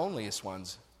are the loneliest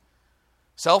ones.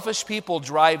 Selfish people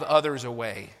drive others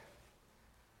away.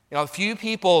 You know, few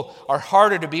people are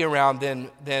harder to be around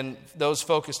than those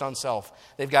focused on self.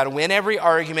 They've got to win every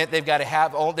argument. They've got to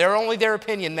have only their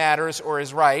opinion matters or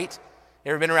is right.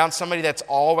 You ever been around somebody that's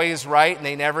always right and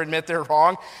they never admit they're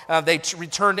wrong? They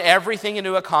turn everything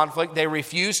into a conflict. They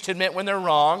refuse to admit when they're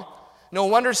wrong. No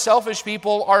wonder selfish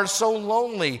people are so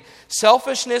lonely.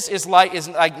 Selfishness is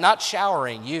like not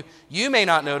showering. You may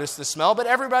not notice the smell, but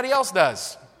everybody else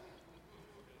does.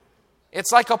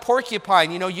 It's like a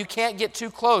porcupine. You know, you can't get too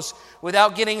close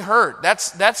without getting hurt.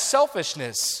 That's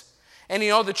selfishness. And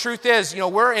you know, the truth is, you know,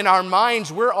 we're in our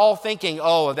minds, we're all thinking,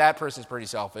 oh, that person's pretty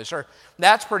selfish, or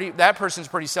that person's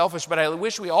pretty selfish. But I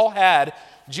wish we all had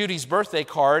Judy's birthday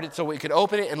card so we could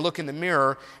open it and look in the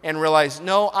mirror and realize,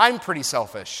 no, I'm pretty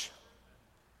selfish.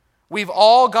 We've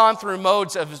all gone through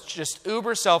modes of just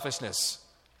uber selfishness.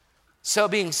 So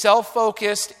being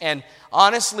self-focused, and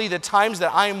honestly, the times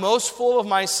that I'm most full of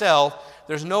myself,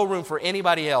 there's no room for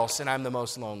anybody else, and I'm the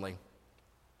most lonely.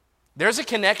 There's a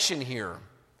connection here.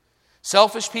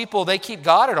 Selfish people, they keep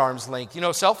God at arm's length. You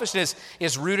know, selfishness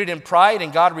is rooted in pride,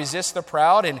 and God resists the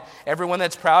proud, and everyone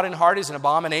that's proud in heart is an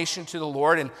abomination to the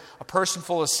Lord, and a person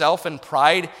full of self and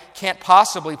pride can't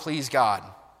possibly please God.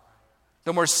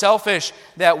 The more selfish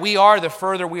that we are, the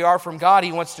further we are from God.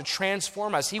 He wants to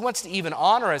transform us. He wants to even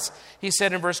honor us. He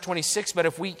said in verse 26, but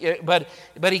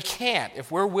he can't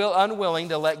if we're unwilling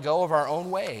to let go of our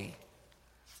own way.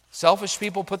 Selfish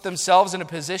people put themselves in a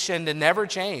position to never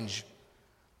change.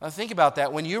 Now think about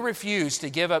that. When you refuse to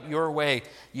give up your way,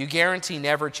 you guarantee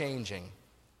never changing.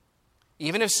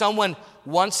 Even if someone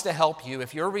wants to help you,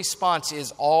 if your response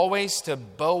is always to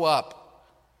bow up,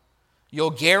 you'll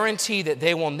guarantee that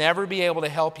they will never be able to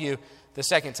help you the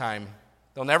second time.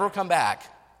 They'll never come back.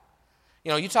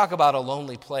 You know, you talk about a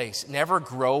lonely place, never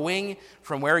growing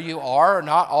from where you are,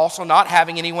 not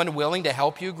having anyone willing to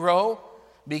help you grow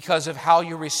because of how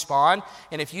you respond.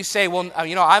 And if you say, well,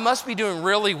 you know, I must be doing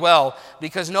really well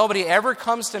because nobody ever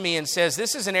comes to me and says,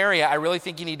 this is an area I really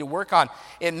think you need to work on.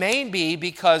 It may be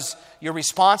because your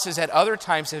responses at other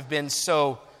times have been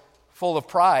so full of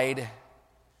pride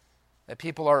that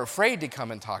people are afraid to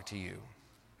come and talk to you.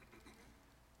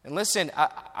 And listen,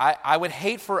 I would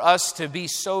hate for us to be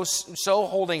so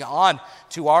holding on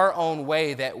to our own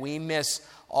way that we miss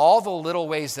all the little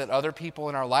ways that other people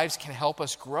in our lives can help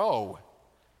us grow.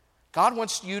 God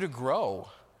wants you to grow.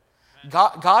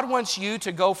 God wants you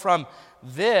to go from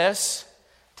this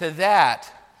to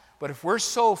that. But if we're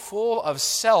so full of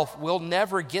self, we'll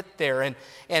never get there,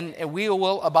 and we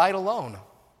will abide alone.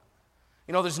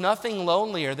 You know, there's nothing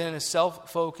lonelier than a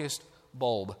self-focused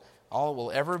bulb. All it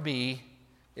will ever be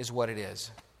is what it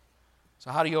is.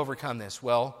 So how do you overcome this?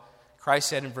 Well, Christ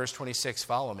said in verse 26,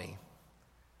 follow me.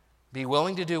 Be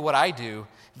willing to do what I do.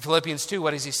 In Philippians 2,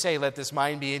 what does he say? Let this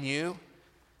mind be in you,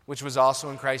 which was also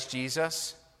in Christ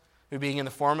Jesus, who being in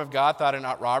the form of God thought it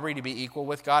not robbery to be equal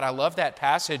with God. I love that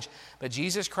passage, but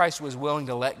Jesus Christ was willing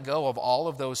to let go of all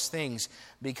of those things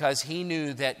because he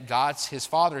knew that his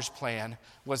Father's plan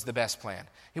was the best plan.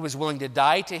 He was willing to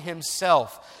die to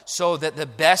himself so that the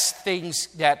best things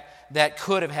that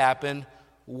could have happened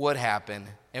would happen,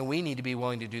 and we need to be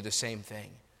willing to do the same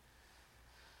thing.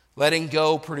 Letting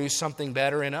go produced something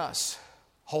better in us.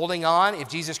 Holding on, if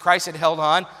Jesus Christ had held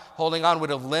on, holding on would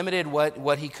have limited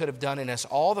what he could have done in us.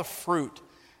 All the fruit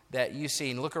that you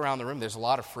see, and look around the room, there's a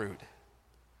lot of fruit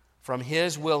from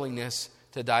his willingness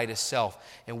to die to self.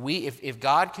 And if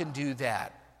God can do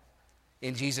that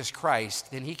in Jesus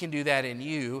Christ, then he can do that in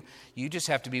you. You just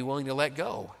have to be willing to let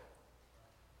go.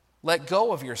 Let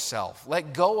go of yourself.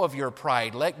 Let go of your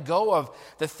pride. Let go of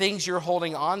the things you're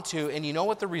holding on to. And you know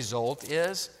what the result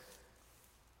is?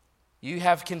 You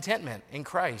have contentment in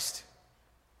Christ.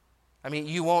 I mean,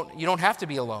 you don't have to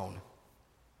be alone.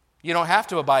 You don't have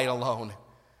to abide alone.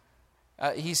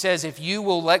 He says if you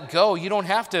will let go, you don't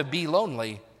have to be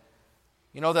lonely.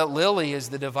 You know that lily is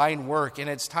the divine work, and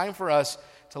it's time for us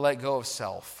to let go of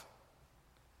self.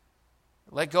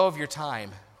 Let go of your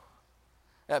time.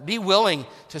 Be willing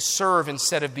to serve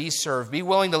instead of be served. Be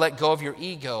willing to let go of your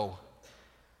ego.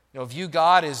 View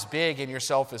God as big and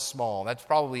yourself as small. That's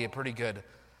probably a pretty good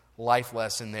life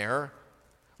lesson there.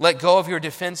 Let go of your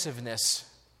defensiveness.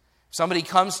 If somebody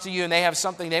comes to you and they have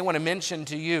something they want to mention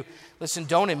to you, listen,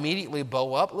 don't immediately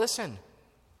bow up. Listen.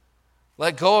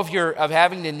 Let go of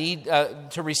having to need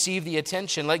to receive the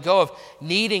attention. Let go of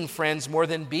needing friends more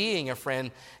than being a friend.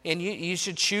 And you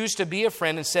should choose to be a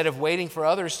friend instead of waiting for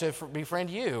others to befriend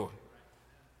you.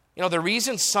 The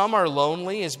reason some are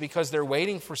lonely is because they're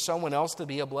waiting for someone else to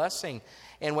be a blessing.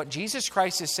 And what Jesus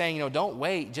Christ is saying, don't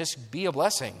wait, just be a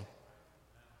blessing.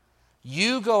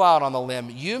 You go out on the limb.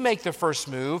 You make the first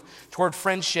move toward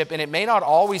friendship, and it may not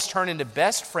always turn into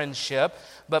best friendship,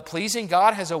 but pleasing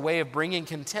God has a way of bringing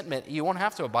contentment. You won't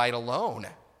have to abide alone.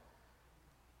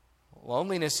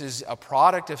 Loneliness is a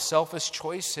product of selfish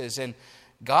choices, and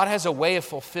God has a way of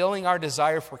fulfilling our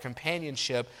desire for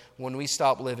companionship when we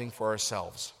stop living for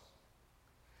ourselves.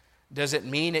 Does it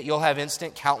mean that you'll have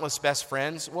instant, countless best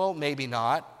friends? Well, maybe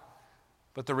not.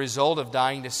 But the result of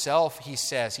dying to self, he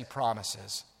says, he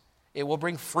promises, it will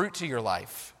bring fruit to your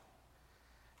life.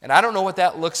 And I don't know what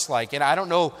that looks like, and I don't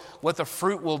know what the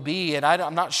fruit will be, and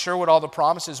I'm not sure what all the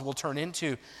promises will turn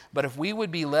into. But if we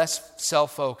would be less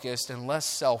self-focused and less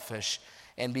selfish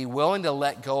and be willing to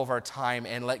let go of our time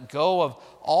and let go of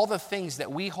all the things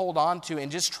that we hold on to and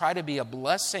just try to be a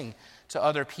blessing to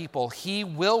other people, he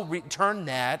will return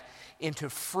that into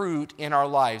fruit in our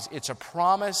lives. It's a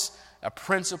promise, a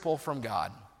principle from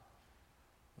God.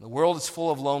 The world is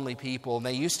full of lonely people, and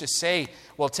they used to say,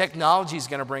 well, technology is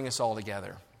going to bring us all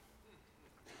together.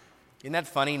 Isn't that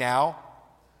funny now?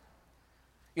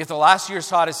 If the last year's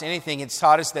taught us anything, it's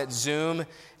taught us that Zoom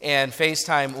and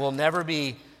FaceTime will never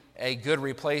be a good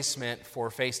replacement for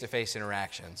face-to-face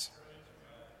interactions.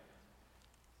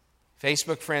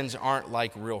 Facebook friends aren't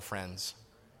like real friends.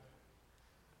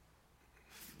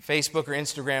 Facebook or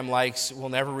Instagram likes will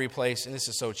never replace, and this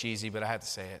is so cheesy, but I have to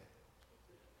say it.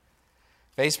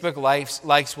 Facebook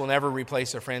likes will never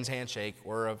replace a friend's handshake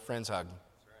or a friend's hug.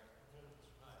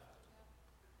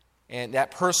 And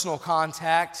that personal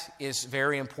contact is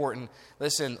very important.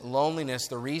 Listen, loneliness,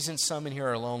 the reason some in here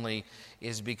are lonely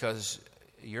is because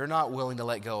you're not willing to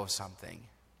let go of something.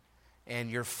 And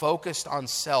you're focused on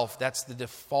self. That's the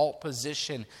default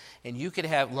position. And you could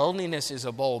have, loneliness is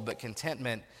a bulb, but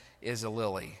contentment is a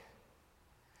lily.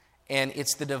 And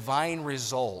it's the divine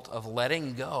result of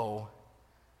letting go.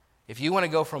 If you want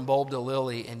to go from bulb to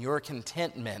lily in your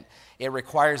contentment, it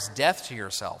requires death to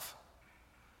yourself.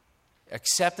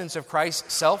 Acceptance of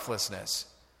Christ's selflessness.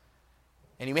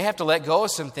 And you may have to let go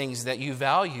of some things that you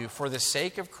value for the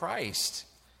sake of Christ.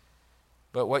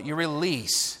 But what you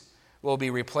release will be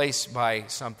replaced by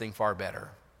something far better.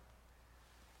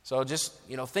 So just,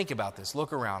 think about this.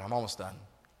 Look around. I'm almost done.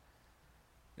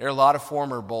 There are a lot of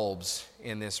former bulbs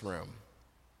in this room.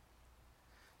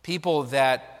 People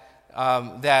that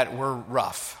were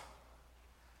rough.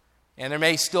 And there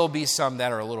may still be some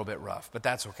that are a little bit rough, but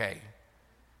that's okay.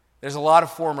 There's a lot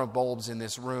of former bulbs in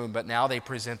this room, but now they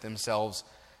present themselves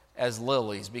as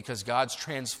lilies because God's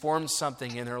transformed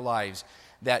something in their lives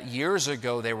that years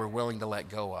ago they were willing to let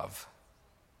go of.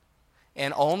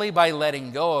 And only by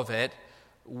letting go of it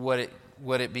would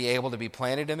it be able to be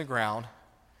planted in the ground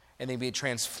and then be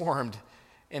transformed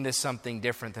into something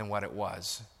different than what it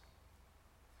was.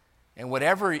 And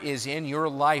whatever is in your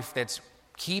life that's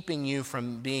keeping you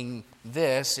from being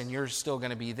this and you're still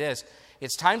going to be this,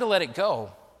 it's time to let it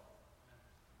go.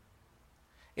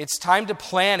 It's time to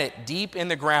plant it deep in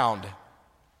the ground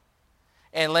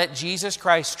and let Jesus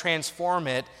Christ transform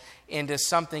it into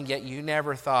something that you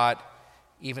never thought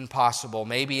even possible.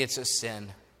 Maybe it's a sin.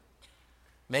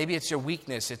 Maybe it's a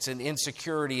weakness. It's an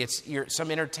insecurity. It's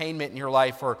some entertainment in your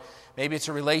life, or maybe it's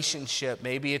a relationship.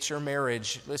 Maybe it's your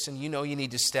marriage. Listen, you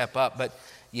need to step up, but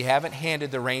you haven't handed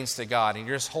the reins to God, and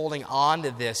you're just holding on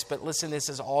to this. But listen, this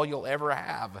is all you'll ever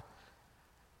have.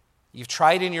 You've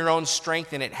tried in your own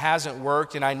strength, and it hasn't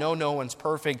worked, and I know no one's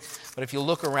perfect, but if you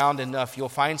look around enough, you'll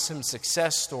find some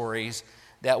success stories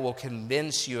that will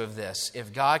convince you of this.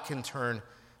 If God can turn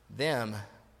them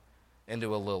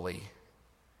into a lily,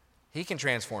 He can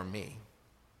transform me.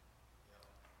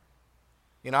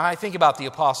 I think about the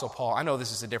Apostle Paul. I know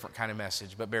this is a different kind of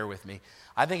message, but bear with me.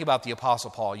 I think about the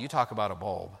Apostle Paul. You talk about a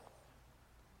bulb.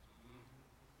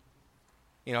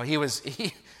 He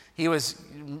was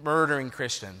murdering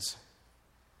Christians.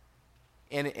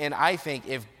 And I think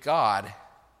if God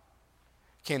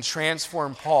can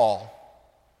transform Paul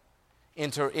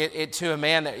into a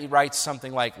man that he writes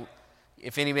something like,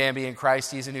 if any man be in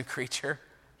Christ, he's a new creature.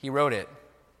 He wrote it.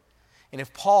 And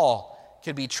if Paul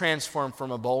could be transformed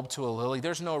from a bulb to a lily,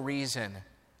 there's no reason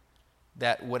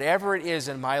that whatever it is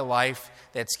in my life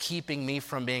that's keeping me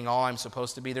from being all I'm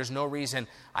supposed to be, there's no reason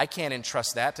I can't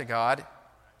entrust that to God.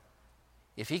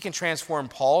 If he can transform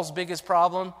Paul's biggest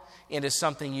problem into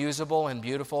something usable and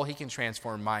beautiful, he can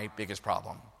transform my biggest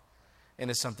problem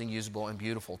into something usable and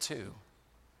beautiful too.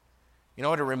 You know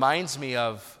what it reminds me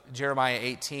of? Jeremiah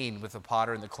 18 with the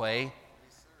potter and the clay.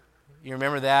 You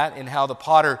remember that? And how the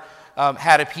potter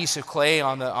had a piece of clay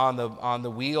on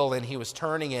the wheel, and he was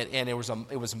turning it, and it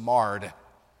was marred.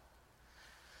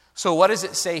 So what does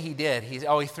it say he did? He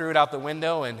threw it out the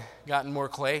window and gotten more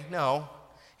clay? No.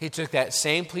 He took that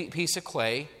same piece of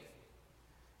clay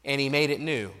and he made it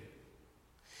new.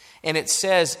 And it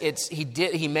says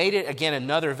he made it again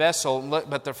another vessel,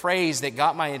 but the phrase that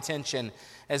got my attention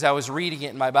as I was reading it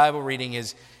in my Bible reading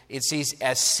is, it says,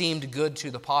 as seemed good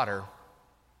to the potter.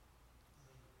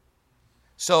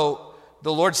 So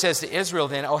the Lord says to Israel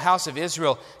then, O house of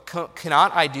Israel,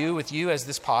 cannot I do with you as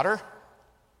this potter?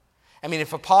 I mean,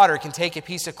 if a potter can take a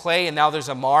piece of clay and now there's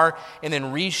a mar and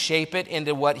then reshape it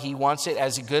into what he wants it,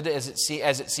 as good as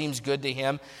it seems good to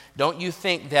him, don't you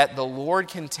think that the Lord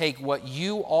can take what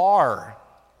you are?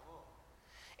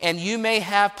 And you may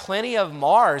have plenty of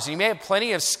mars, you may have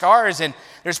plenty of scars, and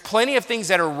there's plenty of things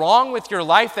that are wrong with your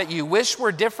life that you wish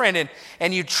were different,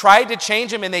 and you tried to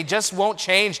change them and they just won't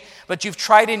change, but you've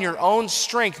tried in your own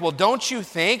strength. Well, don't you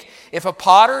think if a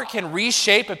potter can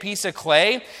reshape a piece of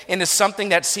clay into something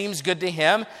that seems good to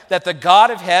him, that the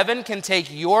God of heaven can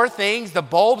take your things, the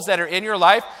bulbs that are in your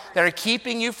life that are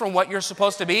keeping you from what you're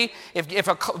supposed to be? If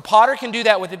a potter can do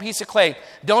that with a piece of clay,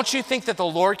 don't you think that the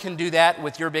Lord can do that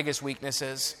with your biggest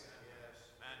weaknesses?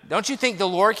 Don't you think the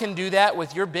Lord can do that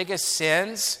with your biggest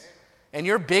sins and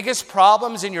your biggest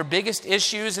problems and your biggest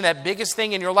issues and that biggest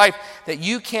thing in your life that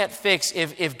you can't fix?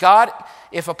 If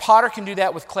a potter can do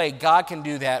that with clay, God can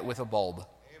do that with a bulb.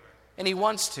 And he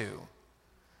wants to.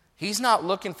 He's not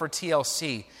looking for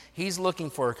TLC. He's looking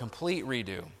for a complete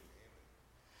redo.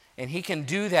 And he can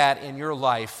do that in your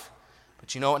life.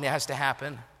 But you know what has to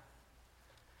happen?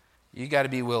 You got to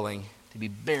be willing to be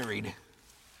buried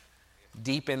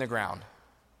deep in the ground.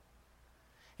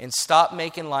 And stop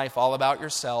making life all about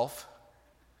yourself.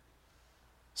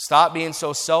 Stop being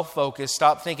so self-focused.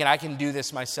 Stop thinking, I can do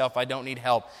this myself. I don't need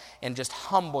help. And just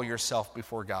humble yourself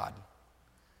before God.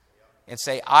 And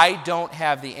say, I don't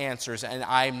have the answers, and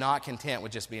I'm not content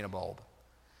with just being a bulb.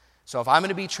 So if I'm going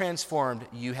to be transformed,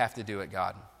 you have to do it,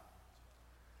 God.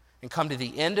 And come to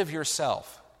the end of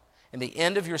yourself and the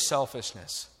end of your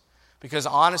selfishness. Because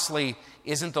honestly,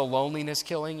 isn't the loneliness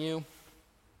killing you?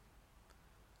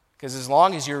 Because as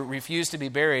long as you refuse to be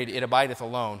buried, it abideth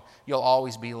alone. You'll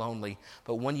always be lonely.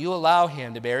 But when you allow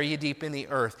him to bury you deep in the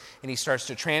earth, and he starts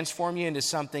to transform you into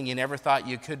something you never thought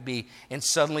you could be, and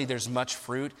suddenly there's much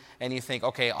fruit, and you think,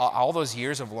 okay, all those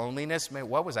years of loneliness, man,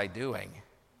 what was I doing?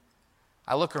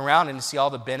 I look around and see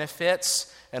all the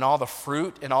benefits and all the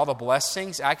fruit and all the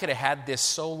blessings. I could have had this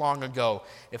so long ago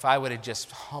if I would have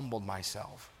just humbled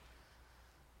myself.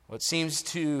 What seems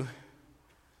to,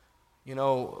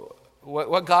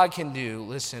 what God can do,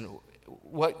 listen,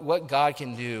 what God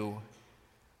can do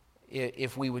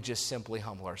if we would just simply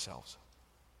humble ourselves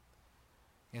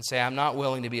and say, I'm not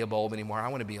willing to be a bulb anymore. I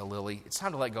want to be a lily. It's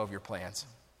time to let go of your plans.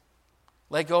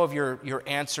 Let go of your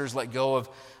answers. Let go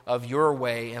of your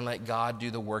way and let God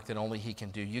do the work that only he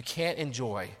can do. You can't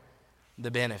enjoy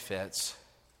the benefits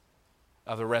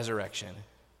of the resurrection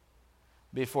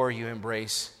before you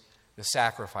embrace the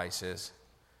sacrifices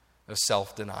of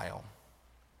self-denial.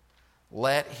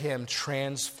 Let him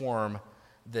transform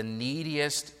the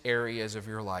neediest areas of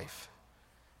your life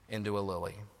into a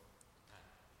lily.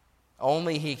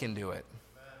 Only he can do it.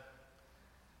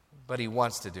 But he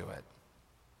wants to do it.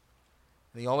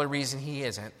 The only reason he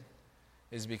isn't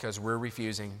is because we're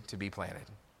refusing to be planted.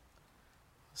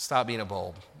 Stop being a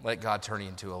bulb. Let God turn you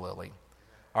into a lily.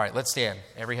 All right, let's stand.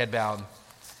 Every head bowed,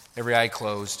 every eye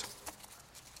closed.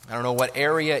 I don't know what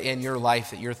area in your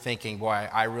life that you're thinking, boy,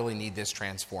 I really need this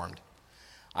transformed.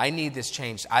 I need this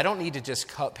changed. I don't need to just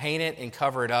paint it and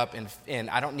cover it up, and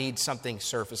I don't need something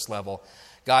surface level.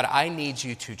 God, I need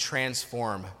you to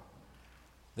transform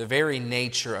the very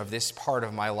nature of this part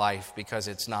of my life because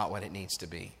it's not what it needs to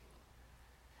be.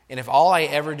 And if all I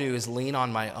ever do is lean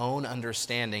on my own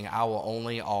understanding, I will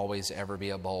only always ever be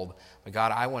a bulb. But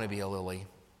God, I want to be a lily.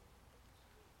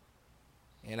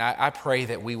 And I pray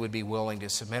that we would be willing to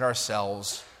submit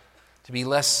ourselves to be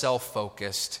less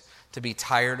self-focused, to be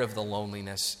tired of the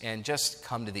loneliness, and just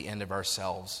come to the end of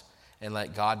ourselves and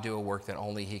let God do a work that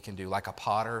only He can do, like a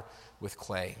potter with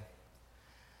clay.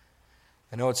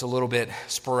 I know it's a little bit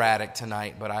sporadic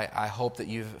tonight, but I hope that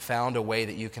you've found a way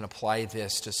that you can apply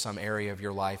this to some area of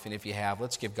your life. And if you have,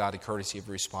 let's give God the courtesy of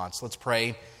response. Let's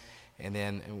pray, and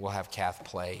then we'll have Kath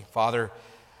play. Father,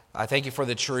 I thank you for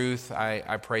the truth.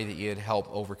 I pray that you'd help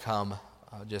overcome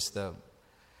some of the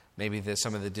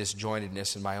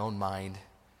disjointedness in my own mind.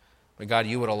 But God,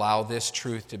 you would allow this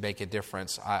truth to make a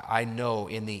difference. I know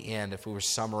in the end, if we were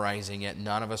summarizing it,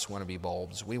 none of us want to be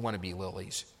bulbs. We want to be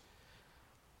lilies.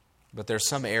 But there's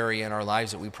some area in our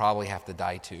lives that we probably have to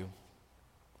die to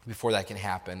before that can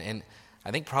happen. And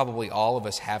I think probably all of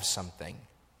us have something.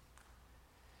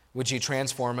 Would you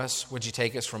transform us? Would you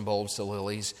take us from bulbs to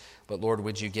lilies? But Lord,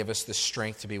 would you give us the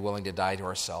strength to be willing to die to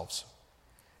ourselves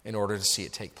in order to see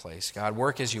it take place? God,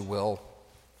 work as you will.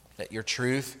 Let your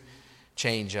truth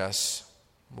change us.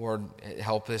 Lord,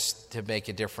 help us to make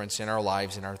a difference in our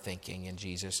lives and our thinking. In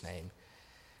Jesus' name,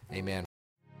 amen.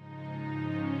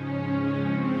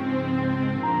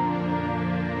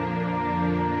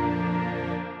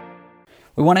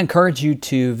 We want to encourage you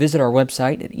to visit our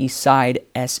website at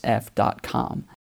eastsidesf.com.